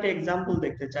যদি আমরা একটা एग्जांपल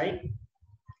দেখতে চাই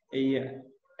এই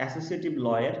অ্যাসোসিয়েটিভ ল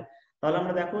এর, তাহলে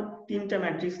আমরা দেখো তিনটা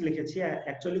ম্যাট্রিক্স লিখেছি,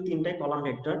 অ্যাকচুয়ালি তিনটাই কলাম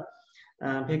ভেক্টর।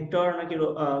 ভেক্টর নাকি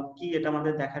কি এটা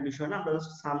আমাদের দেখার বিষয় না, আমরা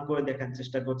জাস্ট সাম করে দেখার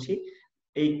চেষ্টা করছি।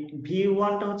 এই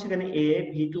v1 টা হচ্ছে এখানে a,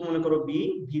 v2 মনে করো b,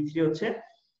 v3 হচ্ছে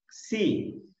c।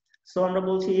 সো আমরা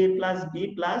বলছি a plus b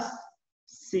plus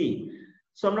c।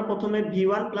 So আমরা প্রথমে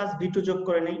v1 প্লাস v2 যোগ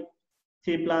করে নেই,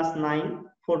 3 plus 9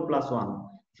 4 plus 1,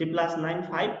 3 plus 9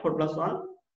 5 4 plus 1,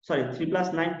 sorry 3 plus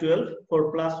 9 12 4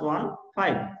 plus 1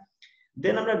 5।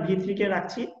 দেন আমরা v3 কে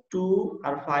রাখছি 2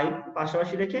 আর 5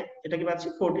 পাশাপাশি রেখে এটাকে পাচ্ছি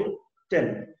 14 10।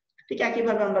 ঠিক একই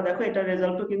ভাবে আমরা দেখো এটা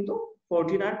রেজাল্টও কিন্তু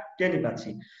 14 আর 10 ই পাচ্ছি।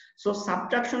 সো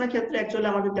সাবট্রাকশনের ক্ষেত্রে অ্যাকচুয়ালি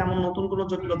আমাদের তেমন নতুন কোনো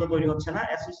জটিলতা তৈরি হচ্ছে না,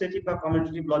 অ্যাসোসিয়েটিভ বা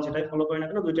কমিউটেটিভ ল যেটাই ফলো করি না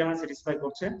কেন দুইটাই আমরা স্যাটিসফাই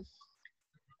করছে।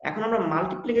 এখন আমরা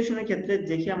মাল্টিপ্লিকেশনের ক্ষেত্রে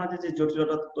দেখি আমাদের যে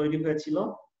জটিলতা তৈরি হয়েছিল,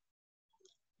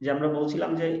 যে আমরা বলছিলাম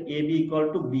যে ab ইকুয়াল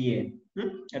টু ba,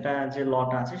 এটা যে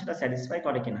লটা আছে সেটা স্যাটিসফাই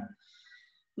করে কিনা।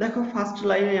 দেখো ফার্স্ট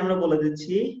লাইনে আমরা বলে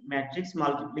দিচ্ছি matrix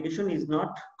multiplication is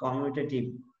not commutative.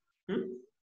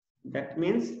 That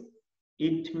means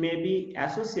it may be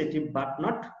associative but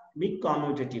not be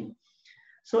commutative.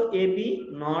 So ab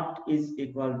not is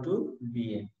equal to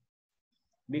ba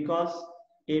because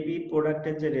ab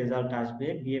প্রোডাক্টের যে রেজাল্ট আসবে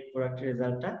ba প্রোডাক্টের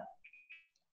রেজাল্টটা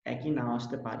একই না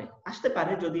আসতে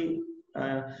পারে যদি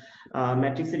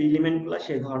ম্যাট্রিক্সের এলিমেন্টগুলো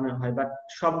সেই ধরনের হয়। বাট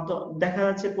শব্দ দেখা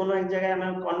যাচ্ছে কোনো এক জায়গায়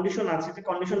আমার কন্ডিশন আছে যে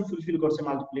কন্ডিশন ফুলফিল করছে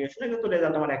মাল্টিপ্লিকেশনে, কিন্তু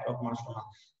রেজাল্ট আমার একরকম আসলো না,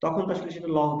 তখন তো আসলে সেটা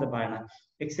ল হতে পারে না।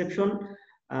 Exception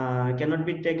cannot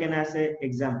be taken as a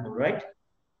example, right?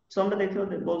 So আমরা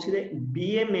দেখতে বলছি যে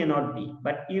BA may not be,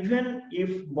 but even if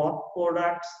both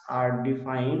products are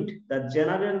defined, the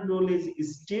general rule is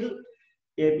still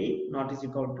AB not is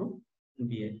equal to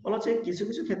BA। বলছে কিছু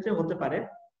কিছু ক্ষেত্রে হতে পারে,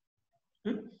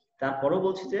 তারপরও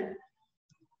বলছি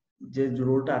যে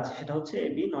রুলটা আছে সেটা হচ্ছে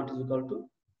AB not is equal to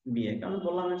BA, কারণ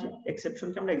বললাম যে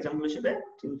এক্সেপশনকে আমরা एग्जांपल হিসেবে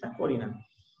চিন্তা করি না।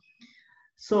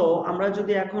 সো আমরা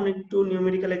যদি এখন একটু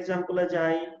নিউমেরিক্যাল एग्जांपलে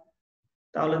যাই,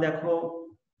 তাহলে দেখো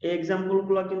এই एग्जांपल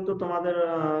গুলো কিন্তু তোমাদের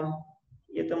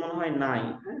এতে মনে হয় নাই,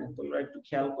 হ্যাঁ তোমরা একটু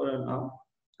খেয়াল করে নাও।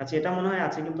 আচ্ছা এটা মনে হয়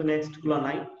আছে কিন্তু নেক্সট গুলো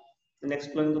নাই, নেক্সট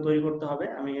গুলো কিন্তু তৈরি করতে হবে।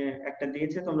 আমি একটা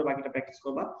দিয়েছি, তোমরা বাকিটা প্র্যাকটিস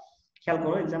করবা। খেয়াল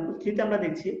করো एग्जांपल 3 তে আমরা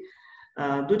দেখছি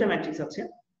দুইটা ম্যাট্রিক্স আছে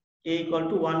a equal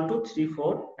to 1 2 3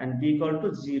 4 and b equal to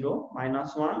 0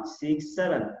 -1 6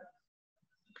 7।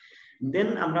 দেন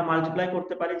আমরা মাল্টিপ্লাই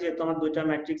করতে পারি যে তোমার দুইটা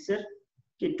ম্যাট্রিক্সের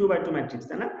কি 2 বাই 2 ম্যাট্রিক্স,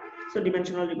 তাই না? So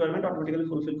dimensional requirement automatically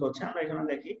fulfil করছে। আমরা এখানে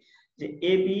দেখি যে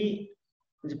ab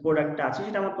যে প্রোডাক্টটা আছে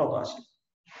সেটা আমার কত আসে।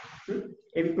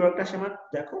 ab প্রোডাক্ট আসে আমার,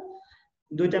 দেখো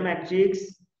দুইটা ম্যাট্রিক্স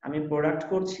আমি প্রোডাক্ট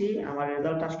করছি, আমার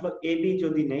রেজাল্ট আসলো ab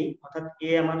যদি নেই, অর্থাৎ a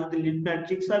আমার যদি লিড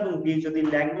ম্যাট্রিক্স হয় এবং b যদি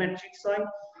ল্যাগ ম্যাট্রিক্স হয়,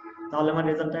 তাহলে আমার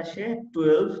রেজাল্ট আসে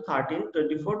 12, 13,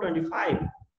 24, 25।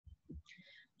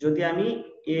 যদি আমি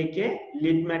এ কে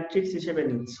লিড ম্যাট্রিক্স হিসেবে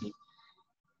নিচ্ছি,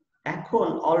 এখন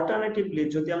অল্টারনেটিভলি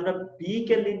যদি আমরা বি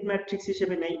কে লিড ম্যাট্রিক্স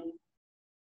হিসেবে নেই,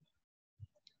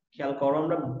 খেয়াল করো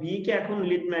আমরা বি কে এখন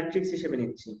লিড ম্যাট্রিক্স হিসেবে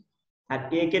নিচ্ছি আর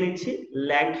এ কে নিচ্ছি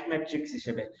ল্যাগড ম্যাট্রিক্স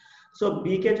হিসেবে। সো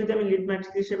বি কে যদি আমি লিড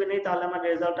ম্যাট্রিক্স হিসেবে নেই তাহলে আমার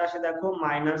রেজাল্ট আসে দেখো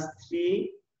 -3,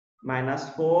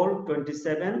 -4,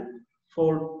 27,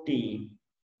 40।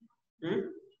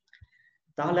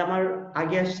 তাহলে আমার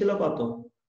আগে আসছিল কত?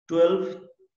 12,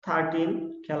 13।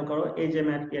 খেয়াল করো এই যে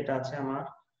এটা আছে আমার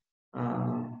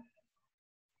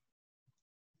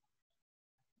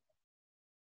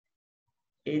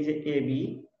এই যে এ বি,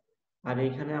 আর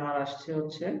এখানে আমার আসছে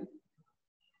হচ্ছে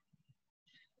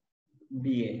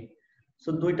বিএ। সো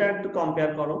দুইটা একটু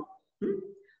কম্পেয়ার করো।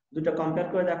 দুইটা কম্পেয়ার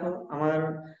করে দেখো আমার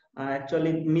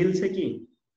অ্যাকচুয়ালি মিলছে কি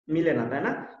মিলে না, তাই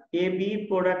না? এ বি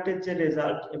প্রোডাক্টের যে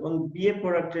রেজাল্ট এবং বিএ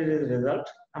প্রোডাক্টের যে রেজাল্ট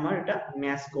আমার এটা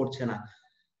ম্যাচ করছে না।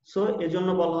 সো এজন্য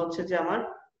বলা হচ্ছে যে আমার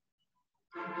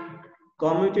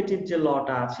কমিউটেটিভ যে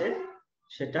লটা আছে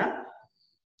সেটা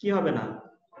কি হবে না,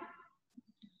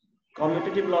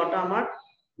 কমিউটেটিভ লটা আমার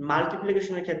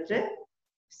মাল্টিপ্লিকেশনের ক্ষেত্রে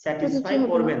স্যাটিসফাই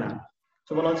করবে না।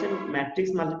 তো বলা হচ্ছে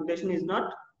matrix multiplication is not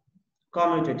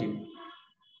commutative.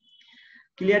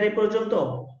 Clear এই পর্যন্ত?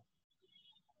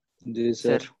 জি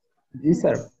স্যার। জি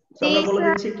স্যার। তো আমরা বলে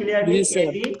দিচ্ছি clearly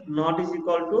AB not is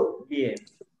equal to BA.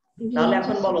 তাহলে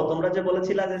এখন বলো, তোমরা যে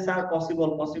বলেছিলা যে স্যার পসিবল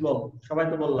পসিবল, সবাই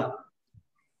তো বললা,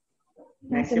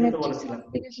 ম্যাক্সিমাম তো বলেছিলাম।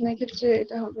 মাল্টিপ্লিকেশনের ক্ষেত্রে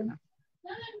এটা হবে না।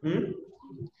 হুম,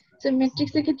 স্যার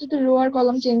ম্যাট্রিক্সের ক্ষেত্রে তো রো আর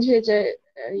কলাম চেঞ্জ হয়ে যায়,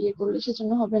 ইয়ে করলে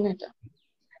সেজন্য হবে না এটা।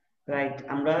 রাইট।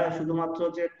 আমরা শুধুমাত্র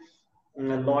যে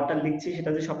লটা লিখছি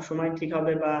সেটা যে সবসময় ঠিক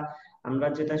হবে, বা আমরা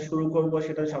যেটা শুরু করব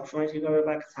সেটা সবসময় ঠিক হবে,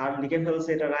 বা স্যার লিখে ফেলছে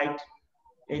এটা রাইট,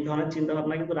 এই ধরনের চিন্তা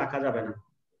ভাবনা কিন্তু রাখা যাবে না।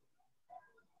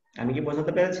 আমি কি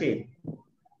বোঝাতে পেরেছি?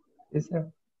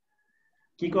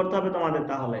 কি করতে হবে তোমাদের?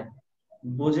 তাহলে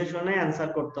বুঝে শুনে অ্যান্সার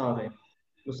করতে হবে।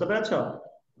 বুঝতে পেরেছো?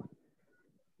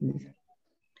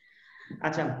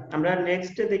 আচ্ছা, আমরা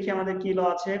নেক্সট দেখি আমাদের কি ল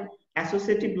আছে।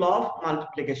 Associative law of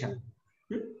multiplication.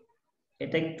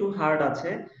 এটা একটু হার্ড আছে,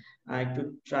 একটু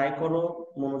ট্রাই করো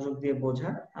মনোযোগ দিয়ে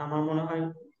বোঝার। আমার মনে হয়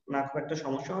না খুব একটা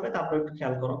সমস্যা হবে, তারপর একটু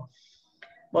খেয়াল করো।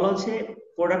 বলা হচ্ছে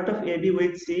product of AB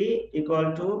with C equal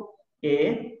to A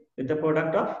with the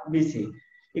product of BC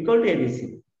equal to ABC.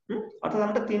 অর্থাৎ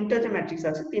আমরা তিনটা যে ম্যাট্রিক্স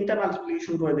আছে তিনটা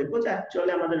মাল্টিপ্লিকেশন করে দেখবো যে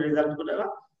অ্যাকচুয়ালি আমাদের রেজাল্ট গুলো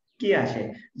কি আসে।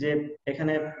 যে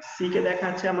এখানে সি কে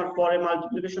দেখাচ্ছে আমার পরে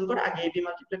মাল্টিপ্লিকেশন করে আগে এবি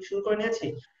মাল্টিপ্লিকেশন করে নিয়েছি,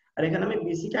 আর এখানে আমি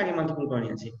বিসি কে আগে মাল্টিপ্লাই করে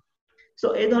নিয়েছি। সো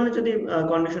এই ধরনের যদি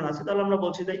কন্ডিশন আছে তাহলে আমরা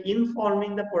বলছি যে in forming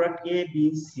the product A B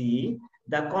C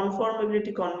the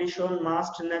conformability condition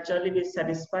must naturally be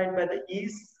satisfied by the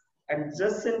each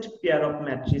adjacent pair of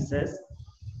matrices.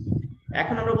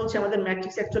 এখন আমরা বলছি আমাদের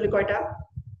ম্যাট্রিক্স অ্যাকচুয়ালি কয়টা?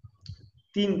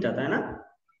 তিনটা, তাই না?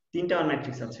 তিনটা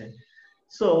ম্যাট্রিক্স আছে।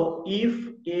 So if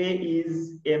A is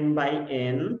m by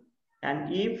n and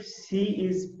if C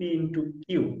is p into q,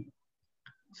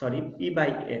 sorry p by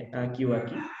q আর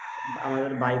কি,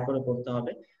 আমাদের বাই করে করতে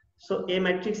হবে। সো A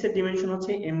ম্যাট্রিক্সের ডিমেনশন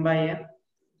হচ্ছে m by n,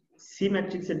 C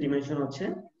ম্যাট্রিক্সের ডিমেনশন হচ্ছে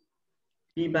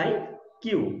p by q।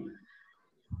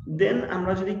 দেন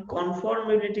আমরা যদি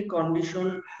কনফর্মেবিলিটি কন্ডিশন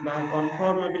বা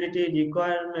কনফর্মেবিলিটি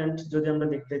রিকোয়ারমেন্ট যদি আমরা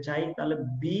দেখতে চাই, তাহলে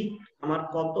বি আমার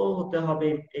কত হতে হবে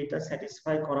এটা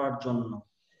স্যাটিসফাই করার জন্য,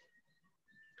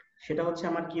 সেটা হচ্ছে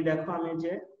আমার কি, দেখো আমি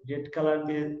যে রেড কালার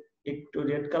দিয়ে একটু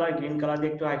রেড কালার গ্রিন কালার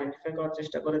দিয়ে একটু আইডেন্টিফাই করার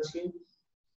চেষ্টা করেছি।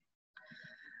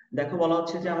 দেখো বলা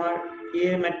হচ্ছে যে আমার এ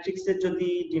ম্যাট্রিক্সের যদি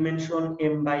ডিমেনশন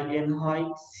m by n হয়,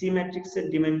 সি ম্যাট্রিক্সের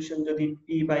ডিমেনশন যদি p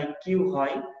by q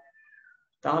হয়,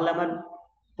 তাহলে আমার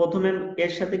প্রথমে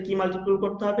এর সাথে কি মাল্টিপ্লাই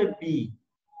করতে হবে? বি,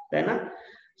 তাই না?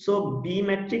 সো বি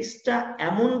ম্যাট্রিক্সটা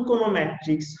এমন কোন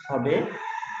ম্যাট্রিক্স হবে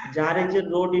যার এই যে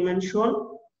রো ডিমেনশন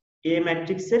এ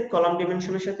ম্যাট্রিক্সের কলাম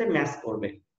ডিমেনশনের সাথে ম্যাচ করবে,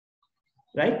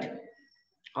 রাইট?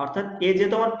 অর্থাৎ এ যে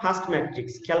তোমার ফার্স্ট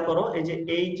ম্যাট্রিক্স, খেয়াল করো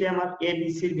এই যে আমার এ বি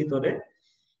সির ভিতরে,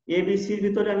 এ বি সির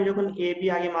ভিতরে আমি যখন এ বি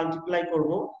আগে মাল্টিপ্লাই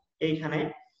করব এইখানে,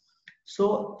 সো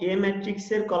এ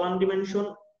ম্যাট্রিক্সের column dimension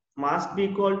must be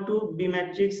equal to B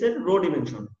ম্যাট্রিক্সের রো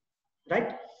ডিমেনশন, রাইট?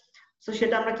 সো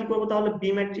সেটা আমরা কি করব, তাহলে বি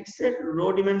ম্যাট্রিক্সের রো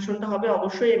ডিমেনশনটা হবে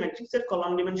অবশ্যই এ ম্যাট্রিক্সের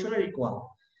কলাম ডিমেনশনের ইকুয়াল।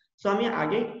 সো আমি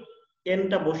আগে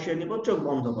এনটা বসিয়ে দিব চোখ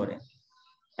বন্ধ করে।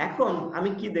 এখন আমি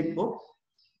কি দেখব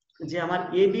যে আমার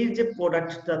এ বির যে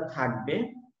প্রোডাক্টটা থাকবে,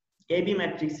 এ বি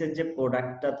ম্যাট্রিক্সের যে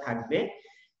প্রোডাক্টটা থাকবে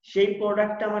সেই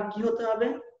প্রোডাক্টটা আমার কি হতে হবে?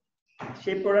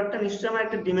 সেই প্রোডাক্টটা নিশ্চয়ই আমার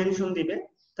একটা ডিমেনশন দিবে,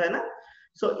 তাই না?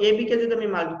 সো এ বি কে যদি আমি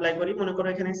মাল্টিপ্লাই করি, মনে করো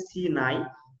এখানে সি নাই,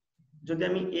 যদি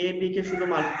আমি এ বি কে শুধু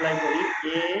মাল্টিপ্লাই করি,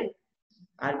 এ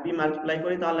আর বি মাল্টিপ্লাই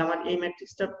করি, তাহলে আমার এই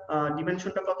ম্যাট্রিক্সটার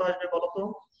ডিমেনশনটা কত আসবে বলো তো?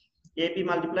 এ বি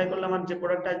মাল্টিপ্লাই করলে আমার যে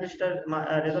প্রোডাক্ট আসবে সেটার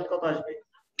রেজাল্ট কত আসবে?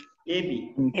 A B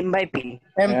M by P.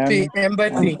 M by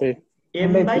P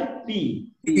M by P.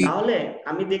 তাহলে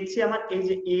আমি দেখছি আমার এই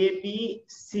যে A B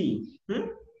C,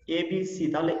 A B C,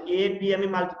 তাহলে এ বি আমি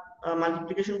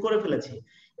মাল্টিপ্লিকেশন করে ফেলেছি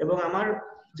এবং আমার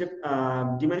যে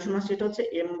ডিমেনশন আছে সেটা হচ্ছে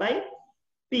এম বাই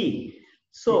পি।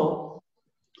 সো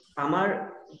আমার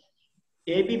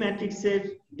এ বি ম্যাট্রিক্সের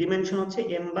ডিমেনশন হচ্ছে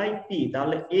এম বাই পি।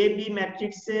 তাহলে এ বি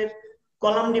ম্যাট্রিক্সের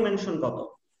কলাম ডিমেনশন কত?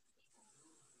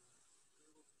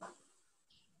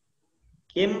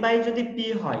 এম বাই যদি পি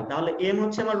হয় তাহলে এম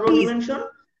হচ্ছে আমার রো ডিমেনশন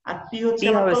আর পি হচ্ছে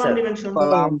আমার হবে কলাম স্যার। ডিমেনশন।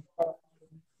 কলাম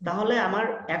তাহলে আমার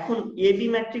এখন এ বি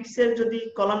ম্যাট্রিক্সের যদি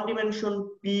কলাম ডিমেনশন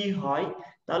পি হয়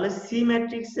তাহলে সি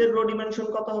ম্যাট্রিক্সের রো ডিমেনশন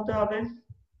কত হতে হবে?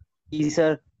 জি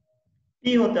স্যার।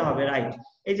 পি হতে হবে, রাইট।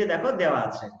 এই যে দেখো দেওয়া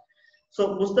আছে। সো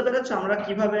বুঝতে পেরেছো আমরা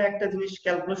কিভাবে একটা জিনিস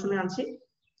ক্যালকুলেশনে আনছি?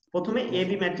 প্রথমে এ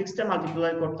বি ম্যাট্রিক্সটা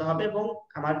মাল্টিপ্লাই করতে হবে এবং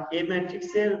আমার এ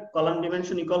ম্যাট্রিক্সের কলাম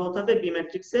ডিমেনশন ইকুয়াল হতে হবে বি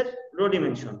ম্যাট্রিক্সের rho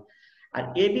dimension. R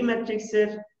A B ম্যাট্রিক্সের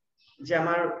যে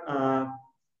আমার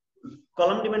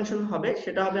কলাম ডিমেনশন হবে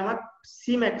সেটা হবে আমার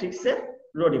সি ম্যাট্রিক্সের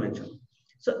রো ডিমেনশন।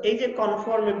 সো এই যে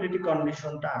কনফর্মেবিলিটি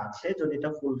কন্ডিশনটা আছে, যদি এটা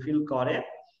ফুলফিল করে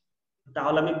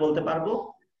তাহলে আমি বলতে পারবো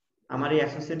আমার এই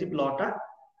অ্যাসোসিয়েটিভ লটা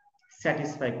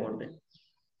স্যাটিসফাই করবে।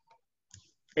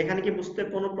 এখানে কি বুঝতে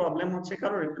কোনো প্রবলেম হচ্ছে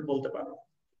কারোর? একটু বলতে পারো।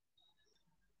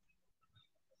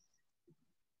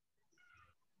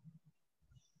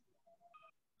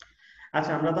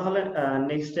 আচ্ছা, আমরা তাহলে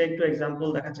নেক্সট একটু এক্সাম্পল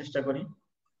দেখার চেষ্টা করি।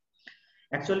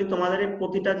 অ্যাকচুয়ালি তোমাদের এই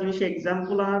প্রতিটা জিনিসে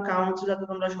এক্সাম্পল আনার কারণ হচ্ছে যাতে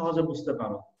তোমরা সহজে বুঝতে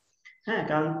পারো। হ্যাঁ,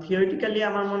 কারণ থিওরিটিক্যালি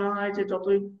আমার মনে হয় যে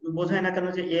যতই বোঝায় না কেন,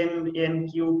 যে এম এন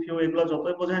কিউ ফিউ এগুলো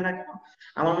যতই বোঝায় না কেন,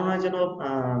 আমার মনে হয় যেন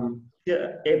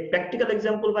প্র্যাকটিক্যাল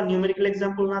এক্সাম্পল বা নিউমেরিক্যাল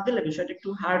এক্সাম্পল না দিলে বিষয়টা একটু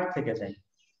হার্ড থেকে যায়।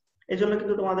 এই জন্য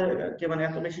কিন্তু তোমাদেরকে মানে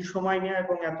এত বেশি সময় নেওয়া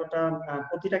এবং এতটা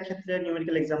প্রতিটা ক্ষেত্রে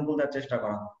নিউমেরিক্যাল এক্সাম্পল দেওয়ার চেষ্টা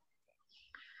করা।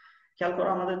 খেয়াল করো,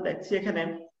 আমাদের দেখছি এখানে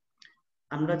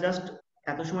আমরা জাস্ট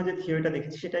এত সময় যে থিওরিটা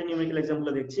দেখেছি সেটাই নিউমেরিক্যাল এক্সাম্পল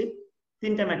দেখছি।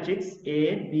 তিনটা matrix A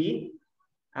B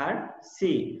R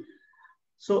C.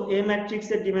 So A matrix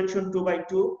এর ডিমেনশন 2 বাই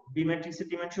 2, বি ম্যাট্রিক্স এর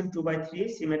ডিমেনশন 2 বাই 3,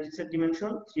 সি ম্যাট্রিক্স এর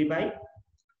ডিমেনশন 3 বাই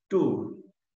 2।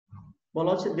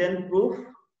 বলা হচ্ছে দেন প্রুফ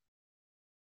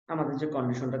আমাদের যে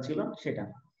কন্ডিশনটা ছিল সেটা।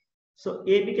 সো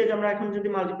এ বি কে আমরা এখন যদি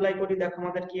মাল্টিপ্লাই করি, দেখো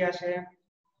আমাদের কি আসে?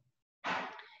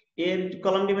 এ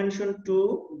column dimension 2,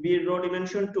 B rho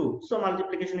dimension 2, so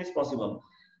multiplication is possible.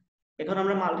 এখন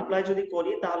আমরা মাল্টিপ্লাই যদি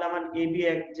করি তাহলে আমার এ বি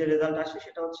এর যে রেজাল্ট আসে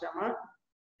সেটা হচ্ছে আমার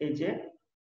এই যে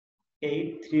 8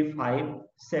 3 5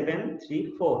 7 3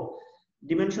 4,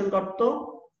 ডিমেনশন কত?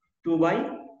 2 বাই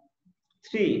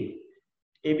 3।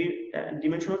 এ বি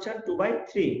ডিমেনশন হচ্ছে 2 বাই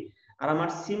 3। আর আমার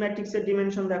সি ম্যাট্রিক্স এর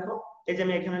ডিমেনশন দেখো, এই যে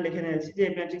আমি এখানে লিখে নিয়েছি যে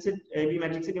এ বি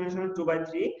ম্যাট্রিক্স এর ডিমেনশন 2 বাই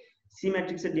 3, সি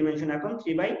ম্যাট্রিক্স এর ডিমেনশন এখন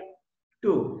 3 by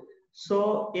 2। So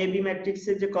A B matrix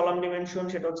এর যে কলাম ডিমেনশন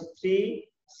সেটা হচ্ছে 3,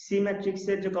 সি ম্যাট্রিক্স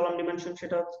এর যে কলাম ডিমেনশন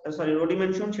সেটা সরি রো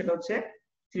ডিমেনশন সেটা হচ্ছে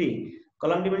 3,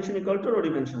 column dimension equal to rho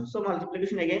dimension, so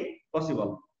multiplication again possible.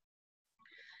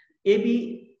 A B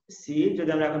C যদি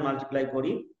আমরা এখন মাল্টিপ্লাই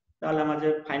করি তাহলে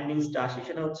আমাদের ফাইন্ডিংসটা আসে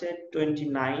সেটা হচ্ছে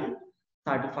 29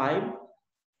 35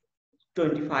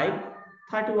 25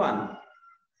 31।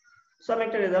 সো আমি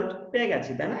একটা রেজাল্ট পেয়ে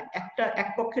গেছি, তাই না? একটা এক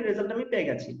পক্ষের রেজাল্ট আমি পেয়ে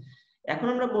গেছি। এখন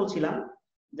আমরা বলছিলাম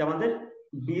যে আমাদের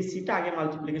বিসি টা আগে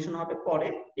মাল্টিপ্লিকেশন হবে পরে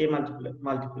এ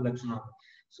মাল্টিপ্লিকেশন হবে।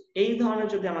 সো এই ধরনের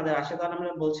যদি আমাদের আসে তাহলে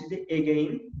আমরা বলছি যে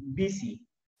এগেইন বিসি,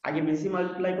 আগে বিসি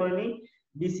মাল্টিপ্লাই করে নিই।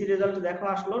 বিসি রেজাল্ট দেখো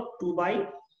আসলো 2 বাই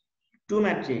 2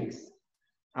 ম্যাট্রিক্স,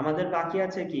 আমাদের বাকি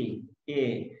আছে কি এ।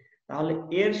 তাহলে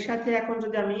এর সাথে এখন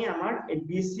যদি আমি আমার এই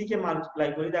বিসি কে মাল্টিপ্লাই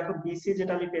করি, দেখো বিসি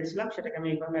যেটা আমি পেয়েছিলাম সেটাকে আমি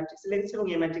এইভাবে ম্যাট্রিক্সে লিখেছি এবং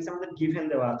এই ম্যাট্রিক্স আমাদের গিভেন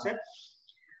দেওয়া আছে।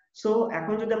 সো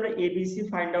এখন যদি আমরা এবিসি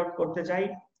ফাইন্ড আউট করতে চাই,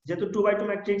 যেহেতু 2 বাই 2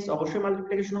 ম্যাট্রিক্স অবশ্যই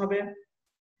মাল্টিপ্লিকেশন হবে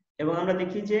এবং আমরা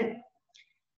দেখি যে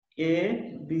এ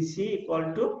বিসি ইকুয়াল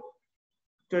টু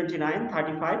 29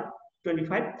 35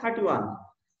 25 31।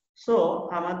 সো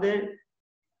আমাদের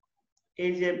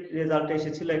এই যে রেজাল্ট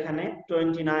এসেছিল এখানে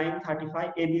 29 35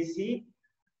 এবিসি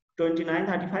 29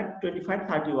 35 25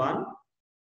 31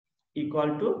 ইকুয়াল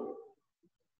টু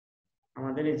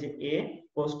আমাদের এই যে এ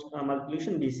পোস্ট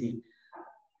মাল্টিপ্লিকেশন বিসি,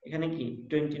 এখানে কি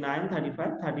 29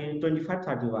 35 30 25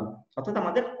 31, অর্থাৎ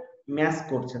আমাদের ম্যাচ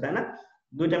করছে, তাই না?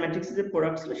 দুইটা ম্যাট্রিক্সের যে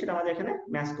প্রোডাক্ট ছিল সেটা আমাদের এখানে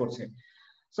ম্যাচ করছে।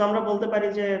 সো আমরা বলতে পারি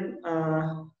যে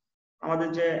আমাদের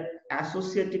যে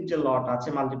অ্যাসোসিয়েটিভ যে লটা আছে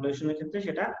মাল্টিপ্লিকেশনের ক্ষেত্রে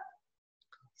সেটা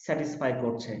স্যাটিসফাই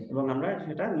করছে এবং আমরা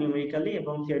সেটা নিউমেরিক্যালি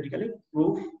এবং থিওরিটিক্যালি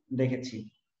প্রুফ দেখেছি।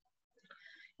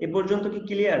 এ পর্যন্ত কি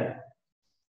ক্লিয়ার?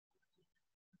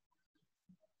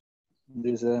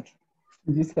 জি স্যার।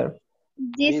 জি স্যার।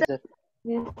 জি স্যার।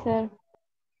 Yes, sir.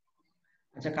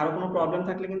 আচ্ছা, কারো কোনো প্রবলেম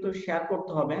থাকলে কিন্তু শেয়ার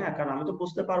করতে হবে, হ্যাঁ, কারণ আমি তো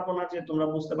বুঝতে পারবো না যে তোমরা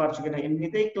বুঝতে পারছো কিনা।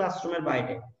 এমনিতেই ক্লাসরুমের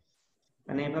বাইরে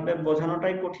মানে এভাবে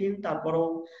বোঝানোটাই কঠিন, তারপরেও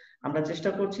আমরা চেষ্টা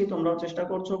করছি, তোমরাও চেষ্টা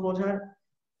করছো বোঝার।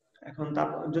 এখন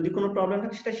তারপর যদি কোনো প্রবলেম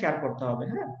থাকে সেটা শেয়ার করতে হবে,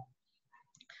 হ্যাঁ।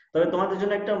 তবে তোমাদের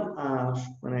জন্য একটা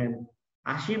মানে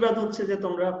আশীর্বাদ হচ্ছে যে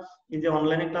তোমরা এই যে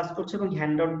অনলাইনে ক্লাস করছো এবং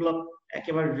হ্যান্ডআউট গুলো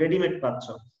একেবারে রেডিমেড পাচ্ছ,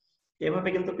 এভাবে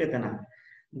কিন্তু পেতে না।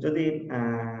 যদি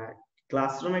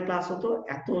ক্লাসরুমে ক্লাস হতো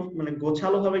এত মানে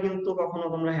গোছালো ভাবে কিন্তু কখনো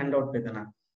তোমরা হ্যান্ডআউট পেতে না,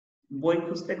 বই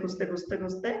খুঁজতে খুঁজতে খুঁজতে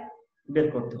খুঁজতে বের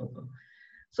করতে হতো।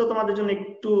 সো তোমাদের জন্য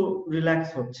একটু রিল্যাক্স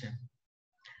হচ্ছে।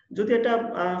 যদি এটা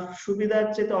সুবিধার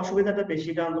চেয়ে অসুবিধাটা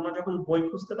বেশি, কারণ তোমরা যখন বই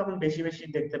খুঁজতে তখন বেশি বেশি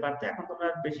দেখতে পারতে, এখন তোমরা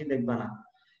বেশি দেখবা না,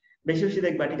 বেশি বেশি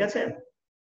দেখবা, ঠিক আছে?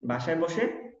 বাসায় বসে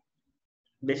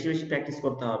বেশি বেশি প্র্যাকটিস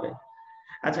করতে হবে।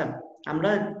 আচ্ছা, আমরা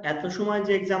এত সময়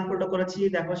যে এক্সাম্পলটা করেছি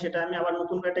দেখো, সেটা আমি আবার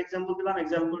নতুন করে একটা এক্সাম্পল দিলাম,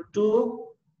 এক্সাম্পল 2,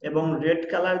 এবং রেড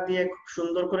কালার দিয়ে খুব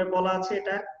সুন্দর করে বলা আছে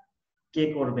এটা কে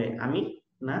করবে, আমি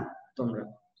না তোমরা।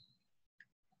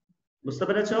 বুঝতে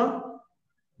পেরেছো?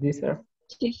 জি sir.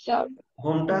 Yes, sir.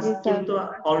 Home task জি, স্যার। কিন্তু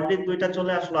অলরেডি 2টা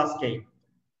চলে আসলো আজকেই।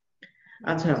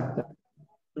 আচ্ছা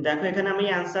দেখো, এখানে আমি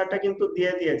অ্যানসারটা কিন্তু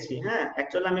দিয়ে দিয়েছি, হ্যাঁ।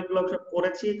 অ্যাকচুয়ালি আমি এগুলো সব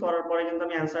করেছি, করার পরে কিন্তু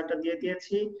আমি অ্যানসারটা দিয়ে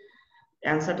দিয়েছি।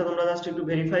 অ্যানসারটা তোমরা জাস্ট একটু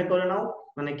ভেরিফাই করে নাও,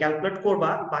 মানে ক্যালকুলেট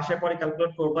করবা, বাসায় পরে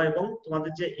ক্যালকুলেট করবা, এবং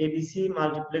তোমাদের যে এবিসি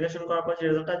মাল্টিপ্লিকেশন করার পর যে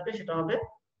রেজাল্ট আসবে সেটা হবে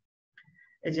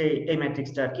এই যে এই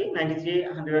ম্যাট্রিক্সটা আর কি, 93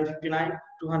 159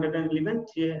 211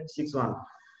 361।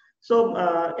 সো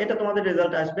এটা তোমাদের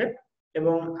রেজাল্ট আসবে।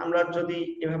 এবং আমরা যদি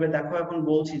এভাবে দেখো, এখন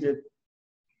বলছি যে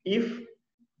ইফ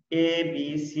এ বি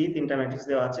সি তিনটা ম্যাট্রিক্স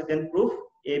দেওয়া আছে, দেন proof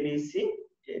A B C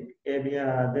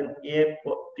then A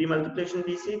pre multiplication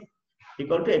B C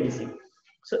equal to ABC.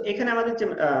 So এখানে আমাদের যে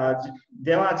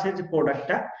দেওয়া আছে যে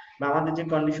প্রোডাক্টটা বা আমাদের যে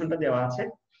কন্ডিশনটা দেওয়া আছে,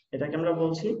 এটাকে আমরা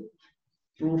বলছি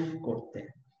প্রুফ করতে।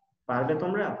 পারবে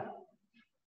তোমরা?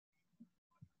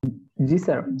 জি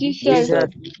স্যার। জি, জি স্যার। স্যার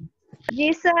জি,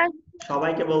 স্যার।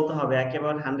 সবাইকে বলতে হবে,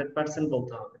 একেবারে 100%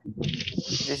 বলতে হবে।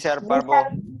 জি স্যার পারবো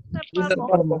জি, স্যার।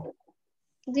 পারবো,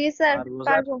 স্যার।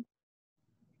 পারবো।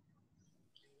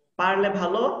 পারলে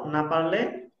ভালো, না পারলে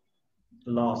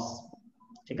লস,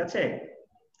 ঠিক আছে?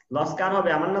 লস কার হবে,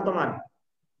 আমার না তোমার?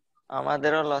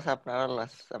 আমাদেরও লস আপনারও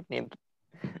লস, আপনি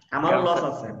আমারও কেমন লস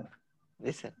স্যার? আছে,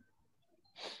 জি স্যার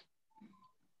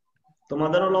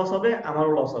তোমাদেরও লস হবে,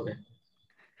 আমারও লস হবে।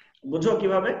 বুঝো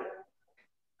কিভাবে?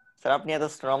 স্যার আপনি এত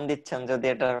শ্রম দিচ্ছেন, যদি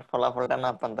এটার ফলাফলটা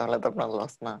না পান তাহলে তো আপনার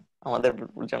লস না, আমাদের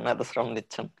জন্য এত শ্রম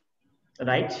দিচ্ছেন।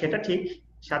 রাইট, সেটা ঠিক।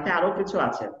 সাথে আরো কিছু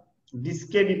আছে,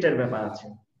 ডিসক্রেডিটের ব্যাপার আছে।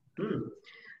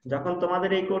 যখন তোমাদের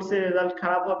এই কোর্সের রেজাল্ট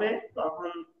খারাপ হবে, তখন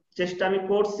চেষ্টা আমি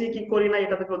করছি কি করি না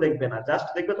এটা তো কেউ দেখবে না, জাস্ট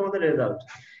দেখবে তোমাদের রেজাল্ট।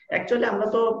 অ্যাকচুয়ালি আমরা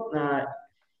তো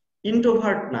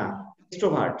ইন্ট্রোভার্ট না,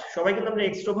 এক্সট্রোভার্ট। সবাই কিন্তু আমরা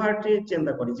এক্সট্রোভার্টই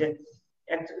চিন্তা করি যে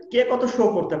কে কত শো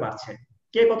করতে পারছে,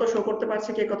 কে কত শো করতে পারছে,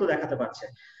 কে কত দেখাতে পারছে।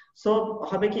 সো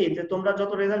হবে কি যে তোমরা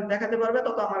যত রেজাল্ট দেখাতে পারবে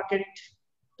তত আমার ক্রেডিট।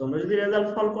 তোমরা যদি রেজাল্ট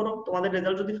ফল করো, তোমাদের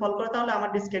রেজাল্ট যদি ফল করে, তাহলে আমার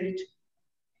ডিসক্রেডিট।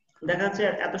 দেখা যাচ্ছে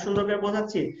এত সুন্দর করে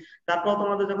বোঝাচ্ছি, তারপর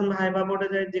তোমাদের যখন ভাইবা বোর্ডে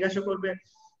যায় জিজ্ঞাসা করবে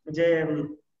যে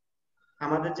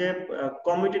আমাদের যে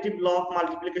কমিউটেটিভ ল অফ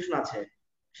মাল্টিপ্লিকেশন আছে,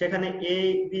 সেখানে A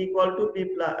B equal to B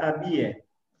B A,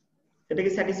 এটা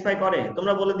কি স্যাটিসফাই করে?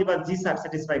 তোমরা বলে দিবা জি স্যার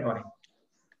স্যাটিসফাই করে।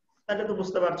 তাহলে তো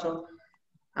বুঝতে পারছো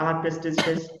আমার প্রেস্টিজ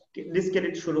শেষ,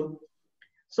 ডিসক্রেডিট শুরু।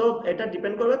 সো এটা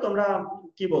ডিপেন্ড করবে তোমরা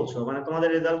কি বলছো, মানে তোমাদের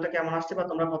রেজাল্টটা কেমন আসছে বা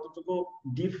তোমরা কতটুকু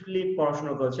ডিপলি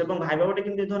পড়াশোনা করেছো। এবং ভাইবা বোর্ডে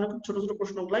কিন্তু এই ধরনের খুব ছোট ছোট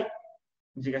প্রশ্নগুলাই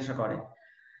জিজ্ঞাসা করে।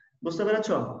 বুঝতে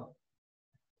পেরেছো?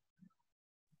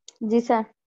 জি, স্যার।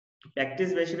 প্র্যাকটিস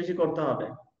বেশি বেশি করতে হবে।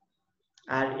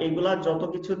 আর এইগুলা যত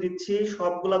কিছু দিচ্ছি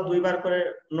সবগুলা 2বার করে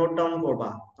নোট ডাউন করবা,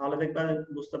 তাহলে দেখবা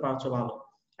বুঝতে পারছো ভালো।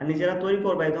 আর নিজেরা তৈরি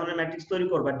করবা, এই ধরনের ম্যাট্রিক্স তৈরি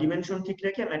করবা, ডিমেনশন ঠিক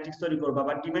রেখে ম্যাট্রিক্স তৈরি করবা,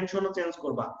 বা ডিমেনশনও চেঞ্জ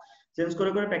করবা, চেঞ্জ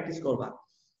করে করে প্র্যাকটিস করবা।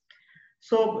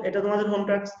 সো এটা তোমাদের হোম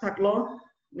টাস্ক থাকলো,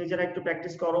 নিজেরা একটু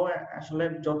প্র্যাকটিস করো। আসলে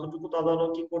যতটুকু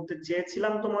তদারকি করতে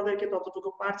চেয়েছিলাম তোমাদেরকে ততটুকু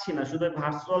পারছি না, শুধু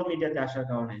ভার্চুয়াল মিডিয়াতে আসার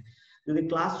কারণে। যদি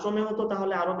ক্লাসরুমে হতো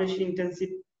তাহলে আরো বেশি ইন্টেনসিভ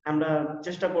আমরা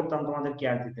চেষ্টা করতাম তোমাদের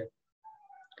কেয়ার দিতে।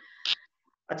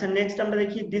 আচ্ছা, নেক্সট আমরা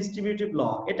দেখি ডিস্ট্রিবিউটিভ ল।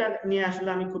 এটা নিয়ে আসলে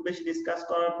আমি খুব বেশি ডিসকাস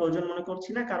করার প্রয়োজন মনে করছি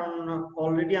না, কারণ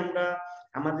অলরেডি আমরা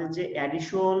আমাদের যে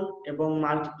অ্যাডিশন এবং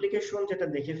মাল্টিপ্লিকেশন যেটা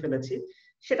দেখে ফেলেছি,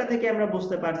 সেটা থেকে আমরা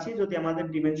বুঝতে পারছি যদি আমাদের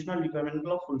ডিমেনশনাল রিকোয়ারমেন্ট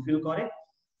গুলো ফুলফিল করে,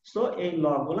 সো এই ল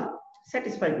গুলা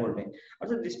স্যাটিসফাই করবে,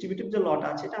 অর্থাৎ ডিস্ট্রিবিউটিভ যে লটা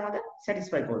আছে এটা আমাদের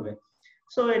স্যাটিসফাই করবে।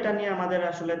 সো এটা নিয়ে আমাদের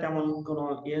আসলে তেমন কোনো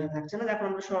ইয়ে থাকছে না। এখন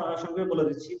আমরা সংক্ষেপে বলে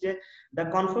দিচ্ছি যে the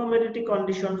conformity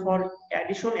condition for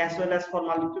addition as well as for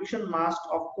multiplication must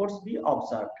of course be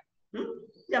observed।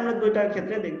 যে আমরা দুইটার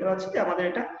ক্ষেত্রে দেখতে পাচ্ছি যে আমাদের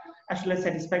এটা আসলে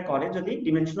স্যাটিসফাই করে যদি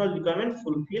ডিমেনশনাল রিকোয়ারমেন্ট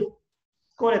ফুলফিল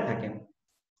করে থাকে।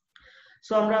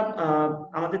 সো আমরা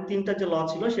আমাদের তিনটা যে ল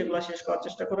ছিল সেগুলো শেষ করার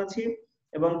চেষ্টা করেছি,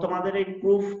 এবং তোমাদের এই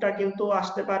প্রুফটা কিন্তু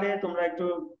আসতে পারে, তোমরা একটু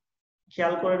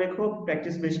খেয়াল করে রেখো,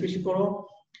 প্র্যাকটিস বেশি বেশি করো।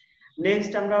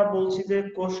 নেক্সট আমরা বলছি যে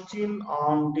কোশ্চেন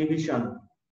অন ডিভিশন।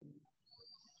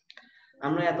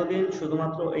 আমরা এতদিন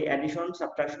শুধুমাত্র এই অ্যাডিশন,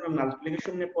 সাবট্রাকশন এবং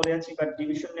মাল্টিপ্লিকেশন নিয়ে পড়ে আছি, বাট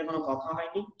ডিভিশন নিয়ে কোনো কথা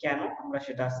হয়নি। কেন? আমরা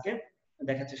সেটা আজকে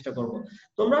দেখার চেষ্টা করব।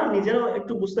 তোমরা নিজেরাও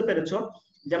একটু বুঝতে পেরেছো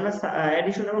যে আমরা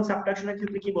অ্যাডিশন এবং সাবট্রাকশনের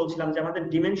ক্ষেত্রে কি বলছিলাম, যে আমাদের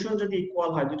ডিমেনশন যদি ইকুয়াল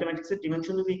হয়, দুটো ম্যাট্রিক্সের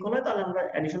ডিমেনশন যদি ইকুয়াল হয় তাহলে আমরা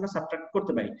অ্যাডিশনটা সাবট্রাক্ট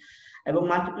করতে পারি। এবং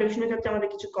মাল্টিপ্লিকেশনের ক্ষেত্রে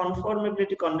আমাদের কিছু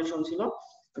কনফর্মেবিলিটি কন্ডিশন ছিল,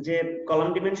 যে column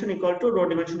dimension equal to rho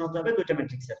dimension হতে হবে দুটো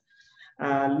ম্যাট্রিক্সের।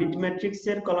 লিড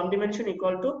ম্যাট্রিক্সের column dimension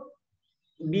equal to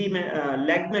B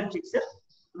lag ম্যাট্রিক্সের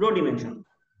রো ডিমেনশন।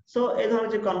 সো এই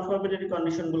ধরনের যে কনফর্মেবিলিটি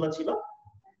কন্ডিশন গুলো ছিল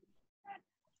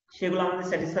সেগুলো আমাদের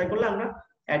স্যাটিসফাই করলে আমরা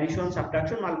অ্যাডিশন,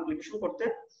 সাবট্রাকশন, মাল্টিপ্লিকেশন করতে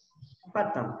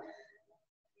পারতাম।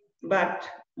 বাট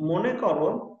মনে করো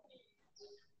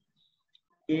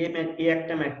এ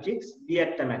একটা ম্যাট্রিক্স, বি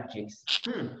একটা ম্যাট্রিক্স,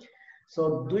 সো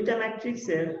দুইটা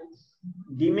ম্যাট্রিক্সের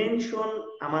ডিমেনশন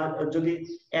আমার যদি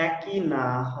একই না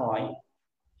হয়,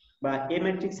 বা এ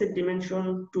ম্যাট্রিক্সের ডিমেনশন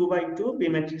 2/2, বি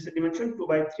ম্যাট্রিক্সের ডিমেনশন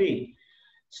 2/3,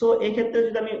 সো এই ক্ষেত্রে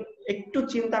যদি আমি একটু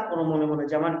চিন্তা করো মনে মনে,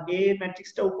 যে আমার এ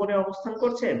ম্যাট্রিক্সটা উপরে অবস্থান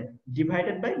করছে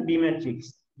divided by B matrix,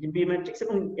 B matrix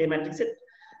এবং এ ম্যাট্রিক্সের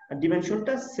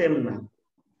ডিমেনশনটা সেম না,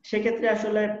 সেক্ষেত্রে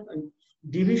আসলে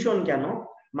ডিভিশন কেন,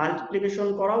 মাল্টিপ্লিকেশন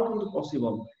করাও কিন্তু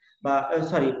পসিবল, বা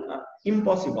সরি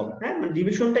ইম্পসিবল। হ্যাঁ, মানে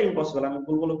ডিভিশনটা ইম্পসিবল, আমি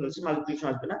ভুল বলে ফেলেছি, মাল্টিপ্লিকেশন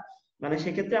আসবে না, মানে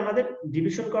সেক্ষেত্রে আমাদের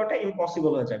ডিভিশন করাটা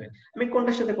ইম্পসিবল হয়ে যাবে। আমি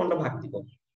কোনটার সাথে কোনটা ভাগ দিব,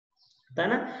 তাই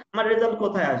না? আমার রেজাল্ট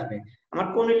কোথায় আসবে, আমার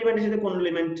কোন এলিমেন্টের সাথে কোন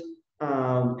এলিমেন্ট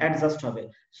অ্যাডজাস্ট হবে।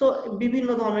 সো বিভিন্ন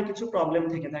ধরনের কিছু প্রবলেম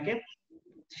থেকে থাকে,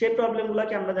 সেই প্রবলেম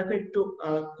গুলাকে আমরা দেখো একটু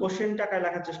কোশ্চেন টাকায়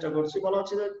লেখার চেষ্টা করছি। বলা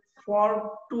হচ্ছে যে for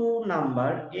two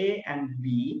number a and b,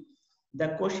 the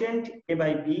quotient a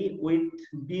by b with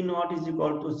b not is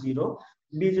equal to 0,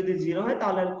 b যদি 0 হয়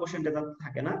তাহলে আর কোশ্চেনটা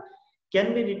থাকে না, can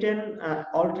be written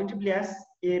alternatively as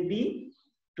ab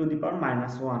to the power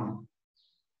 -1।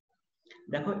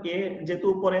 দেখো a যেহেতু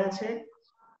উপরে আছে,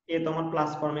 a তো আমার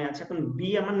প্লাস ফর্মে আছে, এখন b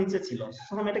আমার নিচে ছিল,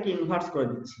 সো আমি এটাকে ইনভার্স করে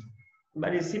দিচ্ছি বা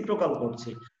রেসিপ্রোকাল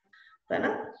করছি, তাই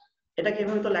না? এটাকে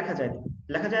এভাবে তো লেখা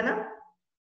যায় না,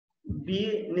 b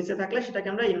নিচে থাকলে সেটাকে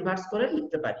আমরা ইনভার্স করে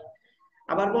লিখতে পারি।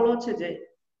 আবার বলা হচ্ছে যে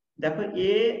দেখো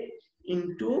a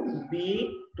into b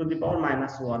to the power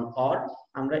 -1, or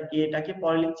আমরা a টাকে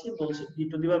পরে লিখছি, বলছি b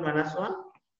to the power -1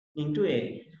 into a।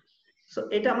 So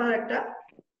এটা আমার একটা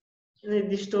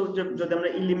নির্দিষ্ট, যদি আমরা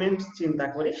এলিমেন্ট চিন্তা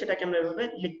করি সেটাকে আমরা এভাবে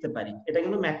লিখতে পারি। এটা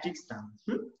কিন্তু ম্যাট্রিক্স না,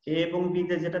 a এবং b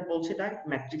তে যেটা বলছি এটা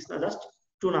ম্যাট্রিক্স না, just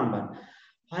two number,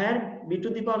 where b to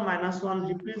the power -1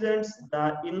 represents the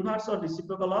inverse or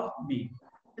reciprocal of b।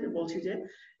 বলছি যে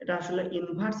এটা আসলে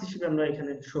ইনভার্স হিসেবে আমরা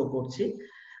এখানে শো করছি,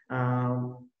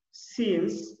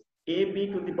 since ab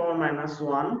to the power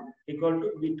 -1 equal to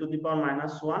b to the power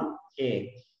 -1 a।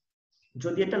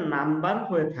 যদি এটা নাম্বার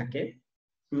হয়ে থাকে,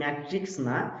 ম্যাট্রিক্স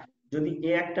না, যদি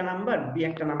a একটা নাম্বার, b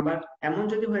একটা নাম্বার, এমন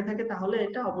যদি হয়ে থাকে তাহলে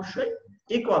এটা অবশ্যই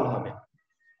ইকুয়াল হবে,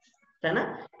 তাই না?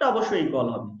 এটা অবশ্যই ইকুয়াল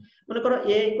হবে। মনে করো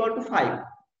a equal to 5,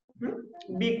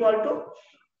 b equal to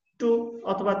 2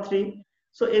 অথবা 3।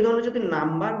 সো এই ধরনের যদি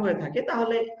নাম্বার হয়ে থাকে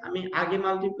তাহলে আমি আগে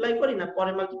মাল্টিপ্লাই করি না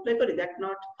পরে মাল্টিপ্লাই করি, দ্যাট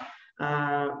নট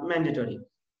ম্যান্ডেটরি,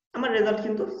 আমার রেজাল্ট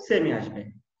কিন্তু সেমই আসবে,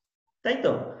 তাই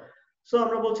তো? সো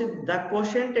আমরা বলছি the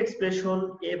quotient expression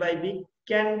a by b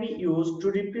can be used to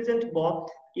represent both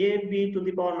a b to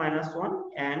the power -1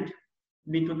 and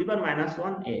b to the power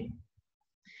 -1 a।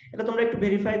 এটা তোমরা একটু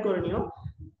ভেরিফাই করে নিও,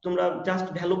 তোমরা জাস্ট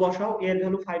ভ্যালু বসাও, a এর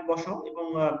ভ্যালু 5 বসাও এবং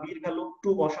b এর ভ্যালু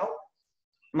 2 বসাও,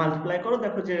 মাল্টিপ্লাই করো,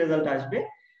 দেখো যে রেজাল্ট আসবে।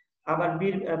 আবার b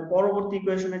এর পরবর্তী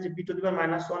ইকুয়েশনে যে b টু দি পাওয়ার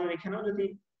 -1 এর এখানেও যদি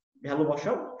ভ্যালু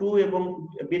বসাও, 2 এবং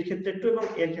b এর ক্ষেত্রে 2 এবং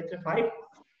a এর ক্ষেত্রে 5,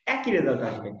 একই রেজাল্ট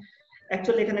আসবে।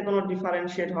 অ্যাকচুয়ালি এখানে কোনো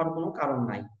ডিফারেন্সিয়েট হওয়ার কোনো কারণ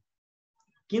নাই।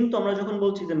 কিন্তু আমরা যখন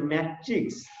বলছি যে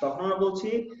ম্যাট্রিক্স, তখন আমরা বলছি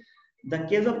the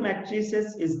case of matrices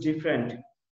is different.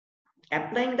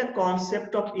 Applying the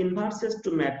concept of inverses to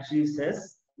matrices,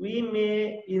 we may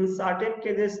in certain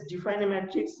cases define a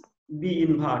matrix B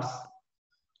inverse,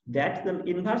 that's the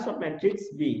inverse of matrix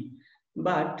B.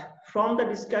 But from the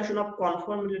discussion of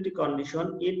conformability condition,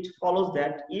 it follows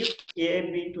that if a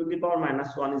b to the power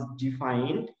 -1 is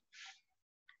defined,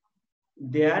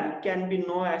 there can be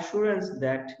no assurance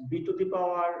that b to the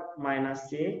power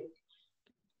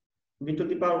b to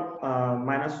the power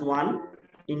 -1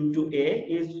 into a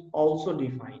is also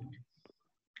defined.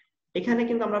 এখানে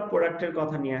কিন্তু আমরা প্রোডাক্টের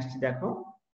কথা নিয়ে আসছি, দেখো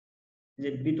যে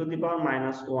b to the power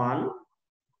 -1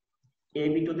 a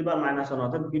b to the পাওয়ার -1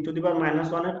 অর্থাৎ b টু দি পাওয়ার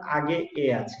 -1 এর আগে a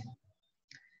আছে,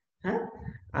 হ্যাঁ,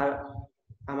 আর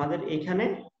আমাদের এখানে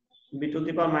b টু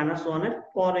দি পাওয়ার -1 এর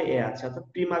পরে a আছে, অর্থাৎ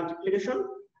pre multiplication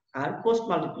R post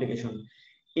multiplication.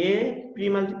 a pre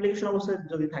multiplication অবস্থায়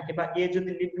যদি থাকে বা a যদি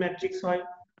লিড ম্যাট্রিক্স হয়,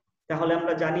 তাহলে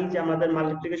আমরা জানি যে আমাদের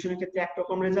মাল্টিপ্লিকেশনের ক্ষেত্রে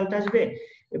একরকম রেজাল্ট আসবে,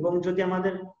 এবং যদি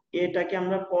আমাদের এটাকে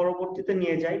আমরা পরবর্তীতে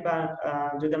নিয়ে যাই বা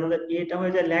যদি আমাদের এটা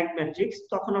হয়ে যায় ল্যাগ ম্যাট্রিক্স,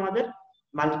 তখন আমাদের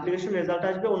মাল্টিপ্লিকেশন রেজাল্ট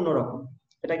আসবে অন্যরকম।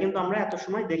 এটা কিন্তু আমরা এত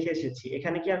সময় দেখে এসেছি।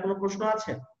 এখানে কি আর কোনো প্রশ্ন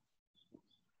আছে?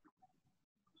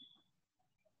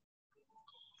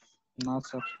 না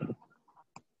স্যার।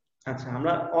 আচ্ছা,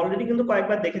 আমরা অলরেডি কিন্তু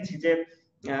কয়েকবার দেখেছি যে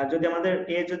যদি আমাদের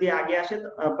এ যদি আগে আসে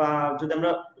বা যদি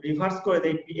আমরা রিভার্স করে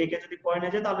দেই, এ কে যদি পরে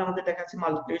নিয়ে যায়, তাহলে আমাদের দেখা যাচ্ছে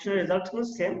মাল্টিপ্লিকেশনের রেজাল্ট কিন্তু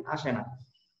সেম আসে না।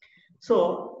 সো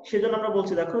সেজন্য আমরা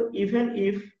বলছি, দেখো, even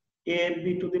if a b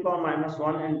to the power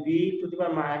 -1 and b to the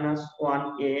power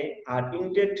 -1a are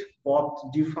indeed both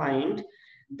defined,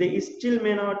 they still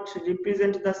may not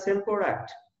represent the same product.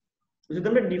 যদি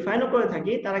আমরা ডিফাইনও করে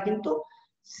থাকি, তারা কিন্তু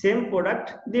সেম প্রোডাক্ট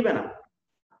দিবে না,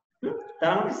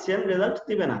 তারা আমাকে সেম রেজাল্ট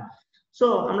দিবে না। সো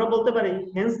আমরা বলতে পারি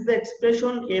hence the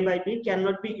expression a by b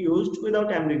cannot be used without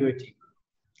ambiguity.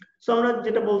 So আমরা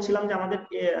যেটা বলছিলাম যে আমাদের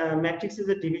ম্যাট্রিক্সের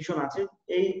যে ডিভিশন আছে,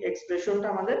 এই এক্সপ্রেশনটা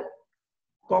আমাদের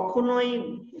কখনোই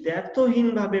দ্ব্যর্থহীন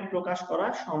ভাবে প্রকাশ করা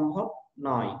সম্ভব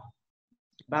নয়,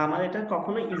 বা আমরা এটা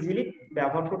কখনোই ইজিলি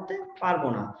ব্যবহার করতে পারবো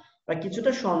না, বা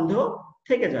কিছুটা সন্দেহ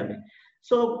থেকে যাবে।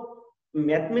 সো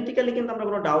ম্যাথমেটিক্যালি কিন্তু আমরা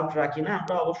কোনো ডাউট রাখি না,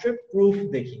 আমরা অবশ্যই প্রুফ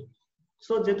দেখি।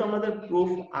 সো যেহেতু আমাদের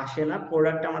প্রুফ আসে না,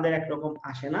 প্রোডাক্ট আমাদের একরকম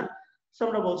আসে না, সো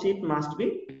আমরা বলছি ইট মাস্ট বি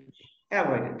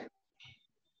অ্যাভয়েডেড।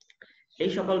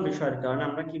 এই সকল বিষয়ের কারণে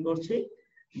আমরা কি করছি,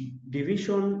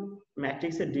 ডিভিশন,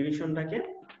 ম্যাট্রিক্সের ডিভিশনটাকে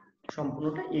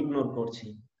সম্পূর্ণটা ইগনোর করছি।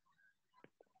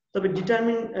 তবে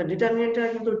ডিটারমিনেন্টে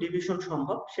কিন্তু ডিভিশন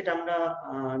সম্ভব, সেটা আমরা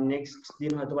নেক্সট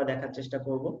দিন হয়তোবা দেখার চেষ্টা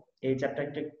করব। এই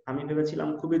চ্যাপ্টারটা আমি ভেবেছিলাম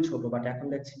খুবই ছোট, বাট এখন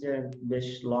দেখছি যে বেশ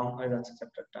লং হয়ে যাচ্ছে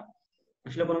চ্যাপ্টারটা।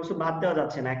 আসলে কোনো কিছু বাদ দেওয়া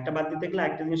যাচ্ছে না, একটা বাদ দিতে গেলে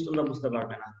একটা জিনিস তোমরা বুঝতে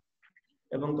পারবে না,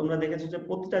 এবং তোমরা দেখেছো যে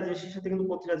প্রতিটা জিনিসের সাথে কিন্তু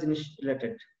প্রতিটা জিনিস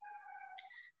রিলেটেড,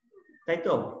 তাই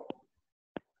তো?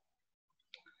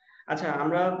 আচ্ছা,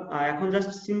 আমরা এখন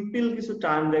জাস্ট সিম্পল কিছু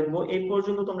টার্ম দেখবো। এই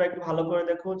পর্যন্ত তোমরা একটু ভালো করে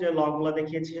দেখো, যে লগগুলো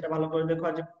দেখিয়েছি সেটা ভালো করে দেখো,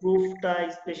 আর যে প্রুফটা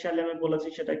স্পেশালি আমি বলেছি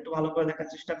সেটা একটু ভালো করে দেখার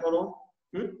চেষ্টা করো।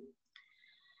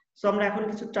 সো আমরা এখন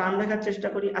কিছু টার্ম দেখার চেষ্টা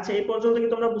করি। আচ্ছা, এই পর্যন্ত কি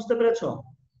তোমরা বুঝতে পেরেছো?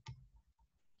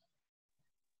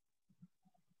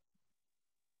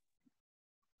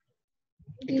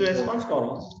 একটু রেসপন্স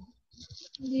করো।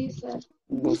 জি স্যার।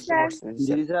 বুঝতে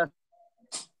পারছি স্যার।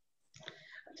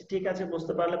 আচ্ছা, ঠিক আছে,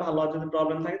 বুঝতে পারলে ভালো। আর যদি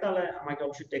প্রবলেম থাকে তাহলে আমাকে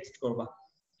অবশ্যই টেক্সট করবা।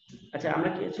 আচ্ছা, আমরা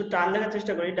কিছু টার্ম দেখার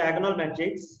চেষ্টা করি। Diagonal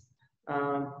matrix.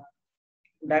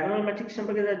 ডায়াগোনাল ম্যাট্রিক্স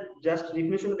সম্পর্কে জাস্ট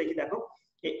ডেফিনিশন দেখি। দেখো,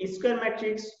 a square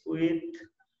matrix with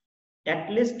at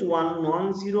least one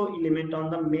non-zero element on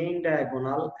the main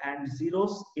diagonal and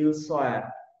zeros elsewhere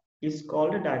is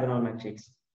called a diagonal matrix.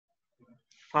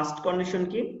 First condition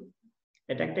কি?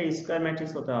 এটা একটা স্কয়ার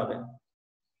ম্যাট্রিক্স হতে হবে।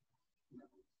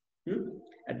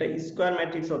 একটা square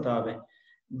matrix হতে হবে।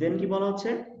 দেন কি বলা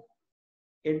হচ্ছে,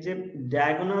 এর যে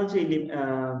ডায়াগোনাল যে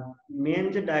মেন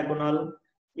যে ডায়াগোনাল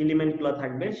এলিমেন্ট গুলো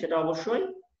থাকবে সেটা অবশ্যই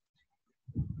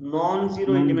নন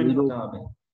জিরো এলিমেন্ট হতে হবে।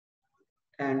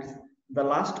 এন্ড দ্য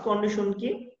লাস্ট কন্ডিশন কি,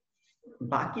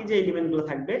 বাকি যে এলিমেন্ট গুলো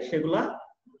থাকবে সেগুলা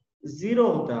জিরো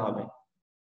হতে হবে।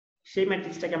 সেই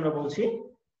ম্যাট্রিক্সটাকে আমরা বলছি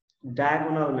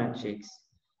ডায়াগোনাল ম্যাট্রিক্স।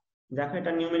 দেখো,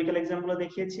 এটা নিউমেরিক্যাল এক্সাম্পল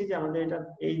দেখিয়েছি যে আমাদের এটা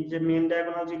এই যে মেন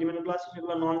ডায়াগোনাল যে এলিমেন্ট গুলো আছে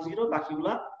সেগুলো নন জিরো,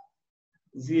 বাকিগুলা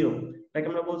জিরো, এটাকে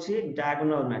আমরা বলছি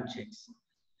ডায়াগোনাল ম্যাট্রিক্স।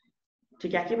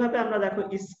 ঠিক একইভাবে আমরা দেখো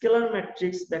স্কেলার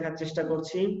ম্যাট্রিক্স দেখার চেষ্টা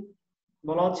করছি।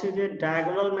 বলা হচ্ছে যে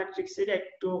ডায়াগোনাল ম্যাট্রিক্সের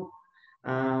একটু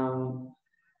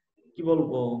কি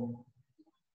বলবো,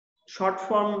 শর্ট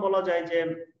ফর্ম বলা যায় যে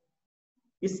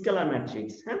স্কেলার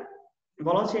ম্যাট্রিক্স। হ্যাঁ,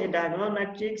 বলা হচ্ছে a diagonal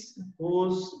matrix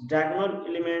whose diagonal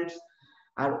elements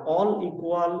are all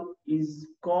equal is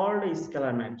called a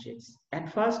scalar matrix. At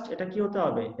first এটা কি হতে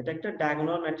হবে, এটা একটা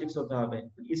diagonal matrix হতে হবে,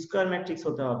 স্কয়ার ম্যাট্রিক্স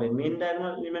হতে হবে, মেইন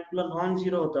diagonal এলিমেন্ট গুলো নন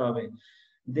জিরো হতে হবে,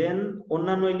 দেন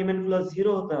অন্যান্য এলিমেন্ট গুলো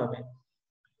জিরো হতে হবে।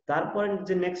 তারপর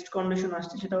যে নেক্সট কন্ডিশন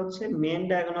আসছে সেটা হচ্ছে মেইন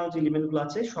ডায়াগোনাল যে এলিমেন্ট গুলো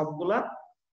আছে সবগুলা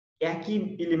একই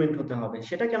এলিমেন্ট হতে হবে,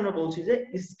 সেটাকে আমরা বলছি যে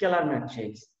স্কেলার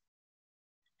ম্যাট্রিক্স।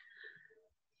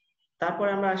 তারপরে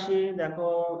আমরা আসি, দেখো,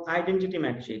 আইডেন্টিটি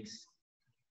ম্যাট্রিক্স।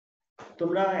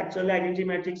 তোমরা অ্যাকচুয়ালি আইডেন্টিটি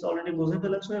ম্যাট্রিক্স অলরেডি বুঝে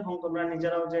ফেলেছো এবং তোমরা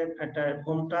নিজেরাও যে একটা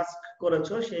হোম টাস্ক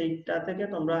করেছো সেইটা থেকে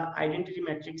তোমরা আইডেন্টিটি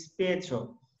ম্যাট্রিক্স পেয়েছো।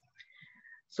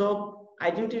 সো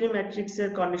আইডেন্টিটি ম্যাট্রিক্স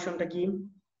এর কন্ডিশনটা কি?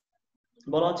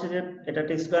 বলা হচ্ছে যে এটা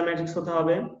একটা স্কয়ার ম্যাট্রিক্স হতে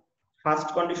হবে। ফার্স্ট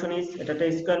কন্ডিশন ইজ এটা একটা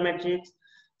স্কয়ার ম্যাট্রিক্স।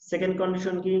 সেকেন্ড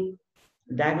কন্ডিশন কি?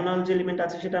 ডায়াগোনাল যে এলিমেন্ট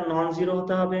আছে সেটা নন জিরো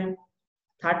হতে হবে।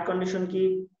 থার্ড কন্ডিশন কি,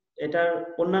 এটার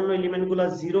অন্যান্য এলিমেন্ট গুলো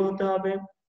জিরো হতে হবে।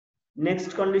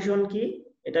 নেক্সট কন্ডিশন কি,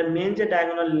 এটার মেন যে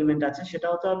ডায়াগোনাল এলিমেন্ট আছে সেটা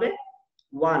হতে হবে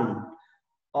 1,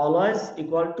 অলওয়েজ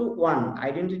ইকুয়াল টু 1।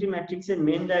 আইডেন্টিটি ম্যাট্রিক্সের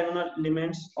main diagonal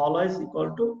elements always equal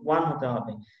to 1 হতে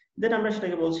হবে। দেন আমরা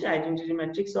সেটাকে বলছি identity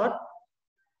matrix or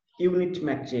unit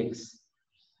matrix.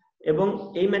 এবং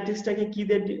এই ম্যাট্রিক্সটাকে কি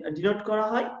দিয়ে ডিনোট করা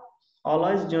হয়,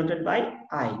 always denoted by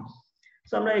I.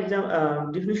 So আমরা এক্সাম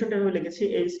ডেফিনিশনটা এভাবে লিখেছি,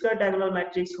 a square diagonal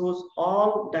matrix whose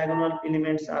all diagonal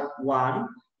elements are 1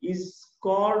 is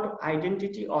called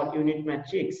identity or unit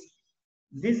matrix.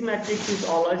 This matrix is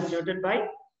always denoted by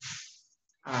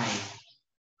I.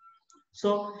 So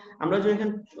আমরা যদি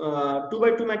এখানে 2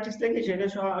 by 2 ম্যাট্রিক্স লিখি সেটা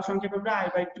সংক্ষেপে আমরা I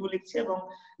by 2 লিখছি, এবং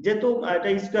যেহেতু এটা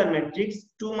স্কয়ার ম্যাট্রিক্স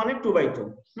 2 মানে 2 by 2।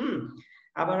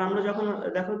 আবার আমরা যখন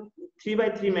দেখো 3 by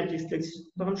 3 ম্যাট্রিক্স লিখছি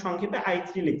তখন সংক্ষেপে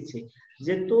I3 লিখছি।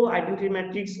 যেহেতু identity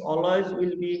matrix always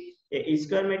will B A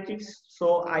square matrix, so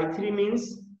I3 means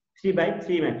 3 by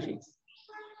 3 matrix.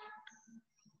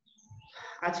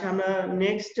 আচ্ছা আমরা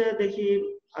নেক্সট দেখি,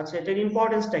 আচ্ছা এটার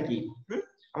ইম্পর্টেন্সটা কি।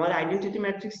 আমাদের আইডেন্টিটি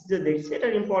ম্যাট্রিক্স যে দেখছি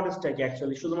এটার ইম্পর্টেন্সটা কি,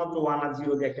 অ্যাকচুয়ালি শুধুমাত্র 1 আর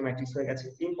 0 দিয়ে একটা ম্যাট্রিক্স হয়ে গেছে,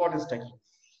 ইম্পর্টেন্সটা কি।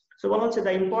 সো বলা হচ্ছে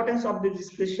the importance of this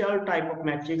special type of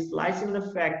matrix lies in the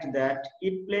fact that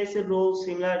it plays a role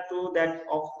similar to that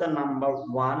of the number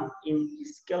 1 in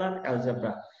scalar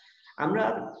algebra. আমরা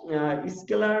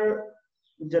স্কেলার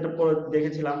যেটা পরে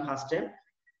দেখেছিলাম ফার্স্টে,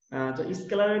 তো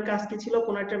স্কেলারের কাজ কি ছিল,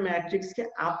 কোন একটা ম্যাট্রিক্সকে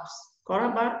আপ করা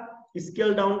বা স্কেল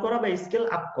ডাউন করা বা স্কেল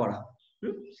আপ করা।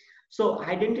 সো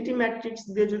আইডেন্টিটি ম্যাট্রিক্স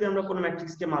দিয়ে যদি আমরা কোনো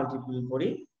ম্যাট্রিক্সকে মাল্টিপ্লাই করি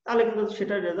তাহলে কিন্তু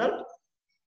সেটার রেজাল্ট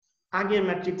আগের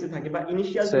ম্যাট্রিক্সে থাকে বা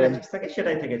ইনিশিয়াল যে ম্যাট্রিক্স থাকে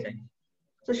সেটাই থেকে যায়।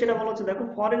 তো সেটা বলা হচ্ছে দেখো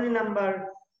for any number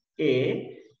a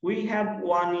we have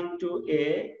 1 into a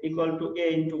equal to a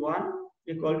into 1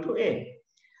 equal to a,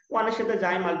 1 এর সাথে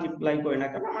যাই মাল্টিপ্লাই করি না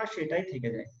কেন আমার সেটাই থেকে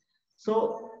যায়। সো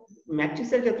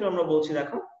ম্যাট্রিক্সের ক্ষেত্রে আমরা বলছি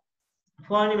দেখো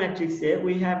for any matrix a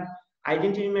we have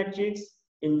identity matrix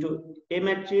into a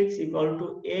matrix equal to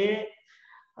a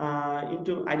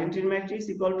into identity matrix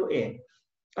equal to a,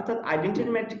 অর্থাৎ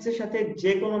আইডেন্টিটি ম্যাট্রিক্সের সাথে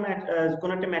যে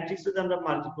কোনো একটা ম্যাট্রিক্স যদি আমরা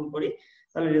মাল্টিপল করি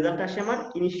তাহলে রেজাল্ট আসে আমার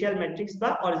ইনিশিয়াল ম্যাট্রিক্স বা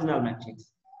অরিজিনাল ম্যাট্রিক্স।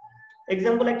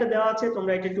 এক্সাম্পল একটা দেওয়া আছে,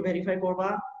 তোমরা এটা একটু ভেরিফাই করবা,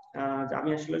 আমি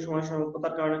আসলে সময়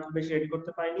স্বল্পতার কারণে খুব বেশি রেডি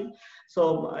করতে পারিনি। সো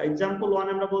এক্সাম্পল 1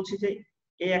 আমরা বলছি যে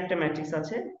a একটা ম্যাট্রিক্স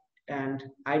আছে এন্ড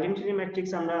আইডেন্টিটি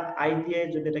ম্যাট্রিক্স আমরা i দিয়ে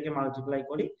যদি এটাকে মাল্টিপ্লাই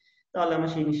করি তাহলে আমার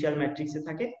সেই ইনিশিয়াল ম্যাট্রিক্সে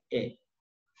থাকে a।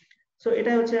 সো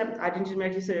এটা হচ্ছে আইডেন্টিটি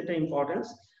ম্যাট্রিক্সের এটা ইম্পর্টেন্স।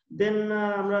 দেন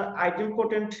আমরা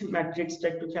আইডেম্পোটেন্ট ম্যাট্রিক্সটা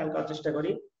একটু খেয়াল করার চেষ্টা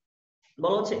করি।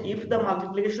 বলা হচ্ছে if the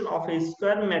multiplication of A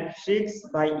square matrix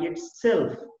by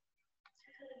itself,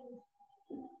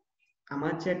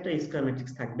 আমার যে একটা স্কয়ার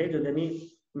ম্যাট্রিক্স থাকবে যদি আমি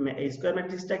এই স্কয়ার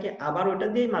ম্যাট্রিক্সটাকে আবার ওটা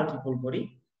দিয়ে মাল্টিপল করি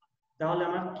তাহলে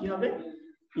আমার কি হবে,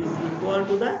 is equal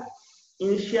to the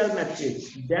initial matrix,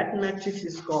 that matrix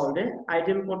is called a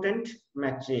idempotent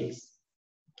matrix।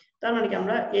 তার মানে কি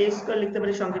আমরা a স্কয়ার লিখতে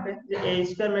পারি সংক্ষেপে যে a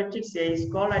square matrix a is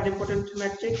called idempotent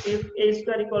matrix if a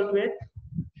square equal to a,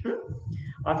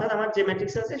 অর্থাৎ আমার যে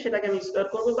ম্যাট্রিক্স আছে সেটাকে আমি স্কয়ার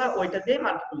করব বা ওইটা দিয়ে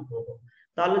মাল্টিপল করব,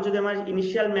 তাহলে যদি আমার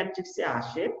ইনিশিয়াল ম্যাট্রিক্সে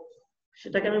আসে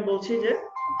সেটাকে আমি বলছি যে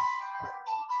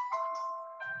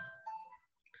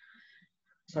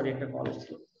সরি একটা কল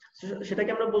ছিল, সেটাকে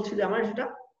আমরা বলছি যে আমার সেটা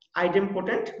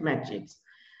আইডেম্পোটেন্ট ম্যাট্রিক্স।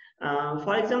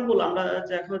 ফর এক্সাম্পল আমরা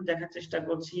এখন দেখার চেষ্টা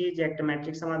করছি যে একটা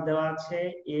ম্যাট্রিক্স আমার দেওয়া আছে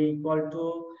a ইকুয়াল টু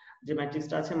যে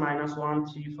ম্যাট্রিক্সটা আছে -1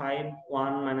 3 5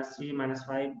 1 -3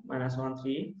 -5 -1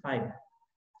 3 5।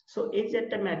 সো এই যে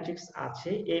একটা ম্যাট্রিক্স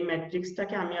আছে এই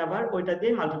ম্যাট্রিক্সটাকে আমি আবার ওইটা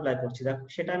দিয়ে মাল্টিপ্লাই করছি, দেখো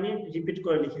সেটা আমি রিপিট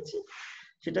করে লিখেছি,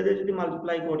 সেটা দিয়ে যদি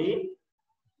মাল্টিপ্লাই করি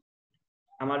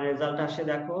আমার রেজাল্ট আসে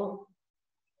দেখো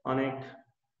অনেক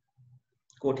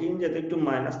কঠিন, যেহেতু একটু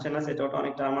মাইনাস টাইনাস এটা ওটা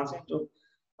অনেক টার্ম আছে, একটু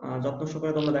যত্ন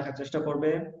সহকারে তোমরা দেখার চেষ্টা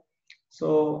করবে। সো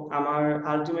আমার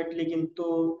আলটিমেটলি কিন্তু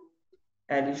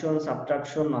অ্যাডিশন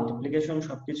সাবট্রাকশন মাল্টিপ্লিকেশন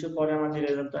সবকিছু পরে আমার যে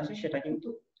রেজাল্ট আসে সেটা কিন্তু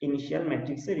ইনিশিয়াল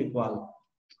ম্যাট্রিক্সের ইকুয়াল।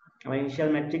 আমার ইনিশিয়াল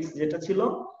ম্যাট্রিক্স যেটা ছিল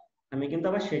আমি কিন্তু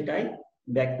আবার সেটাই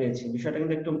ব্যাক পেয়েছি, বিষয়টা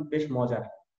কিন্তু একটু বেশ মজার।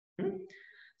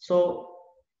 সো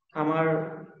আমার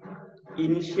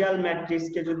ইনিশিয়াল ম্যাট্রিক্স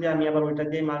কে যদি আমি আবার ওইটা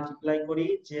দিয়ে মাল্টিপ্লাই করি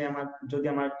যে আমার যদি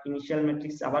আমার ইনিশিয়াল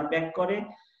ম্যাট্রিক্স আবার ব্যাক করে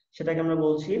সেটাকে আমরা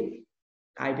বলছি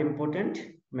আইডেম্পোটেন্ট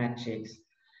ম্যাট্রিক্স।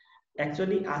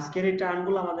 অ্যাকচুয়ালি আজকের এই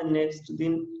টার্মগুলো আমাদের নেক্সট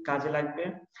দিন কাজে লাগবে,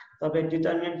 তবে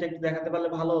ডিটারমিনেন্ট একটু দেখাতে পারলে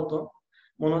ভালো হতো,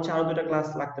 মনে হচ্ছে আরো 2টা ক্লাস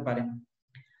লাগতে পারে।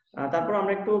 তারপর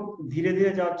আমরা একটু ধীরে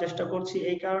ধীরে যাওয়ার চেষ্টা করছি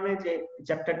এই কারণে যে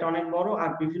চ্যাপ্টারটা অনেক বড়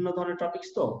আর বিভিন্ন ধরনের টপিকস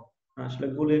তো আসলে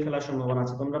গুলিয়ে ফেলার সম্ভাবনা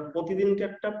আছে, তোমরা প্রতিদিন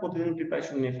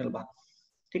প্রিপারেশন নিয়ে ফেলবা,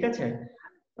 ঠিক আছে?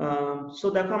 সো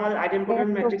দেখো আমাদের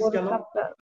আইডেম্পোটেন্ট ম্যাট্রিক্স গেল,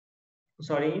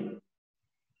 সরি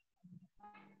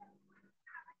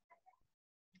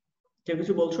কেউ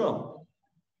কিছু বলছো?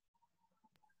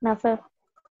 না স্যার।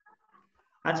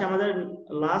 আচ্ছা, আমাদের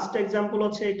লাস্ট एग्जांपल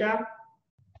হচ্ছে এটা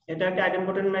একটা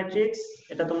আইডেম্পোটেন্ট ম্যাট্রিক্স,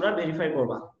 এটা তোমরা ভেরিফাই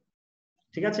করবা।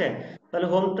 ঠিক আছে, তাহলে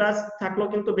হোম টাস্ক থাকলো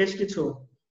কিন্তু বেশ কিছু।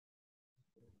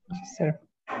 স্যার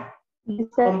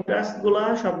হোম টাস্ক গুলা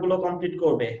সবগুলো কমপ্লিট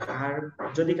করবে, আর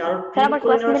যদি কারোর স্যার প্রিন্ট আমার করে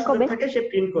ক্লাস নেওয়ার মিনিট সুযোগ কবে? থাকে সে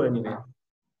প্রিন্ট করে নেবে।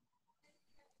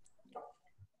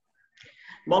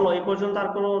 বলো এই পর্যন্ত আর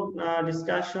কোনো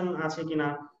ডিসকাশন আছে কিনা?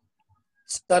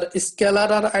 স্যার স্কেলার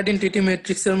আর আইডেন্টিটি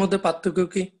ম্যাট্রিক্স এর মধ্যে পার্থক্য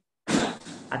কি?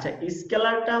 আচ্ছা,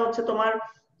 স্কেলারটা হচ্ছে তোমার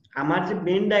আমার যে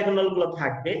মেইন ডায়াগোনাল গুলো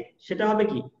থাকবে সেটা হবে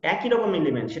কি একই রকম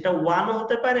এলিমেন্ট, সেটা 1 ও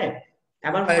হতে পারে,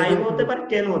 আবার 5 ও হতে পারে,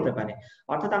 10 ও হতে পারে।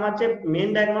 অর্থাৎ আমার যে মেইন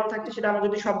ডায়াগোনাল থাকছে সেটা আমার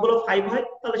যদি সবগুলো 5 হয়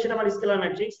তাহলে সেটা আমার স্কেলার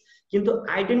ম্যাট্রিক্স, কিন্তু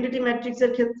আইডেন্টিটি ম্যাট্রিক্স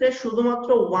এর ক্ষেত্রে শুধুমাত্র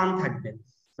 1 থাকবে,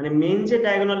 মানে মেইন যে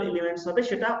ডায়াগোনাল এলিমেন্টস হবে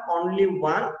সেটা অনলি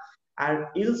 1, আর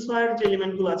ইলসওয়ার যে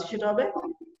এলিমেন্ট গুলো আছে সেটা হবে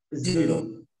 0।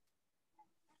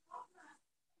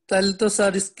 তাহলে তো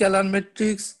স্যার স্কেলার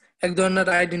ম্যাট্রিক্স এক ধরনের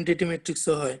আইডেন্টিটি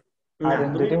ম্যাট্রিক্সও হয়। না, তুমি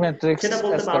আইডেন্টিটি ম্যাট্রিক্স সেটা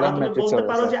বলতে পারো না, স্কেলার তুমি ম্যাট্রিক্স বলতে হবে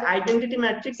পারো স্যার। যে আইডেন্টিটি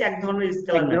ম্যাট্রিক্স এক ধরনের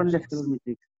স্কেলার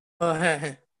ম্যাট্রিক্স। ও হ্যাঁ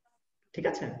হ্যাঁ ঠিক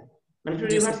আছে, মানে একটু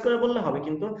জি রিভার্স স্যার। করে বললে হবে,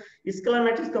 কিন্তু স্কেলার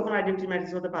ম্যাট্রিক্স কখনো আইডেন্টিটি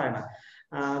ম্যাট্রিক্স হতে পারে না।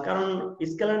 কারণ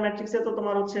স্কেলার ম্যাট্রিক্সে তো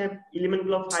তোমার হচ্ছে এলিমেন্ট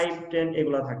গুলো 5, 10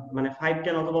 এগুলো থাকে, মানে 5,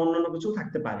 10 অথবা অন্যান্য কিছু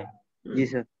থাকতে পারে। জি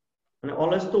স্যার, মানে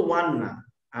অলওয়েজ তো 1 না।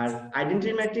 আর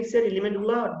আইডেন্টিটি ম্যাট্রিক্স এর এলিমেন্ট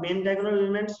গুলো main diagonal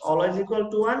elements always equal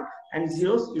to 1 and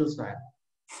zeros ইলসওয়ার।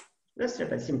 Just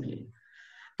এটা সিম্পলি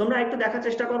তোমরা একটু দেখার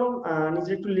চেষ্টা করো,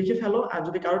 নিজে একটু লিখে ফেলো, আর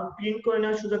যদি কারোর প্রিন্ট করে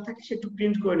নেওয়ার সুযোগ থাকে সে একটু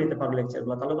প্রিন্ট করে নিতে পারো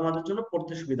লেকচারগুলো, তাহলে তোমাদের জন্য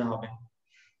পড়তে সুবিধা হবে।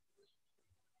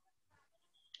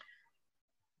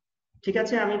 ঠিক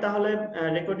আছে, আমি তাহলে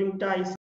রেকর্ডিংটা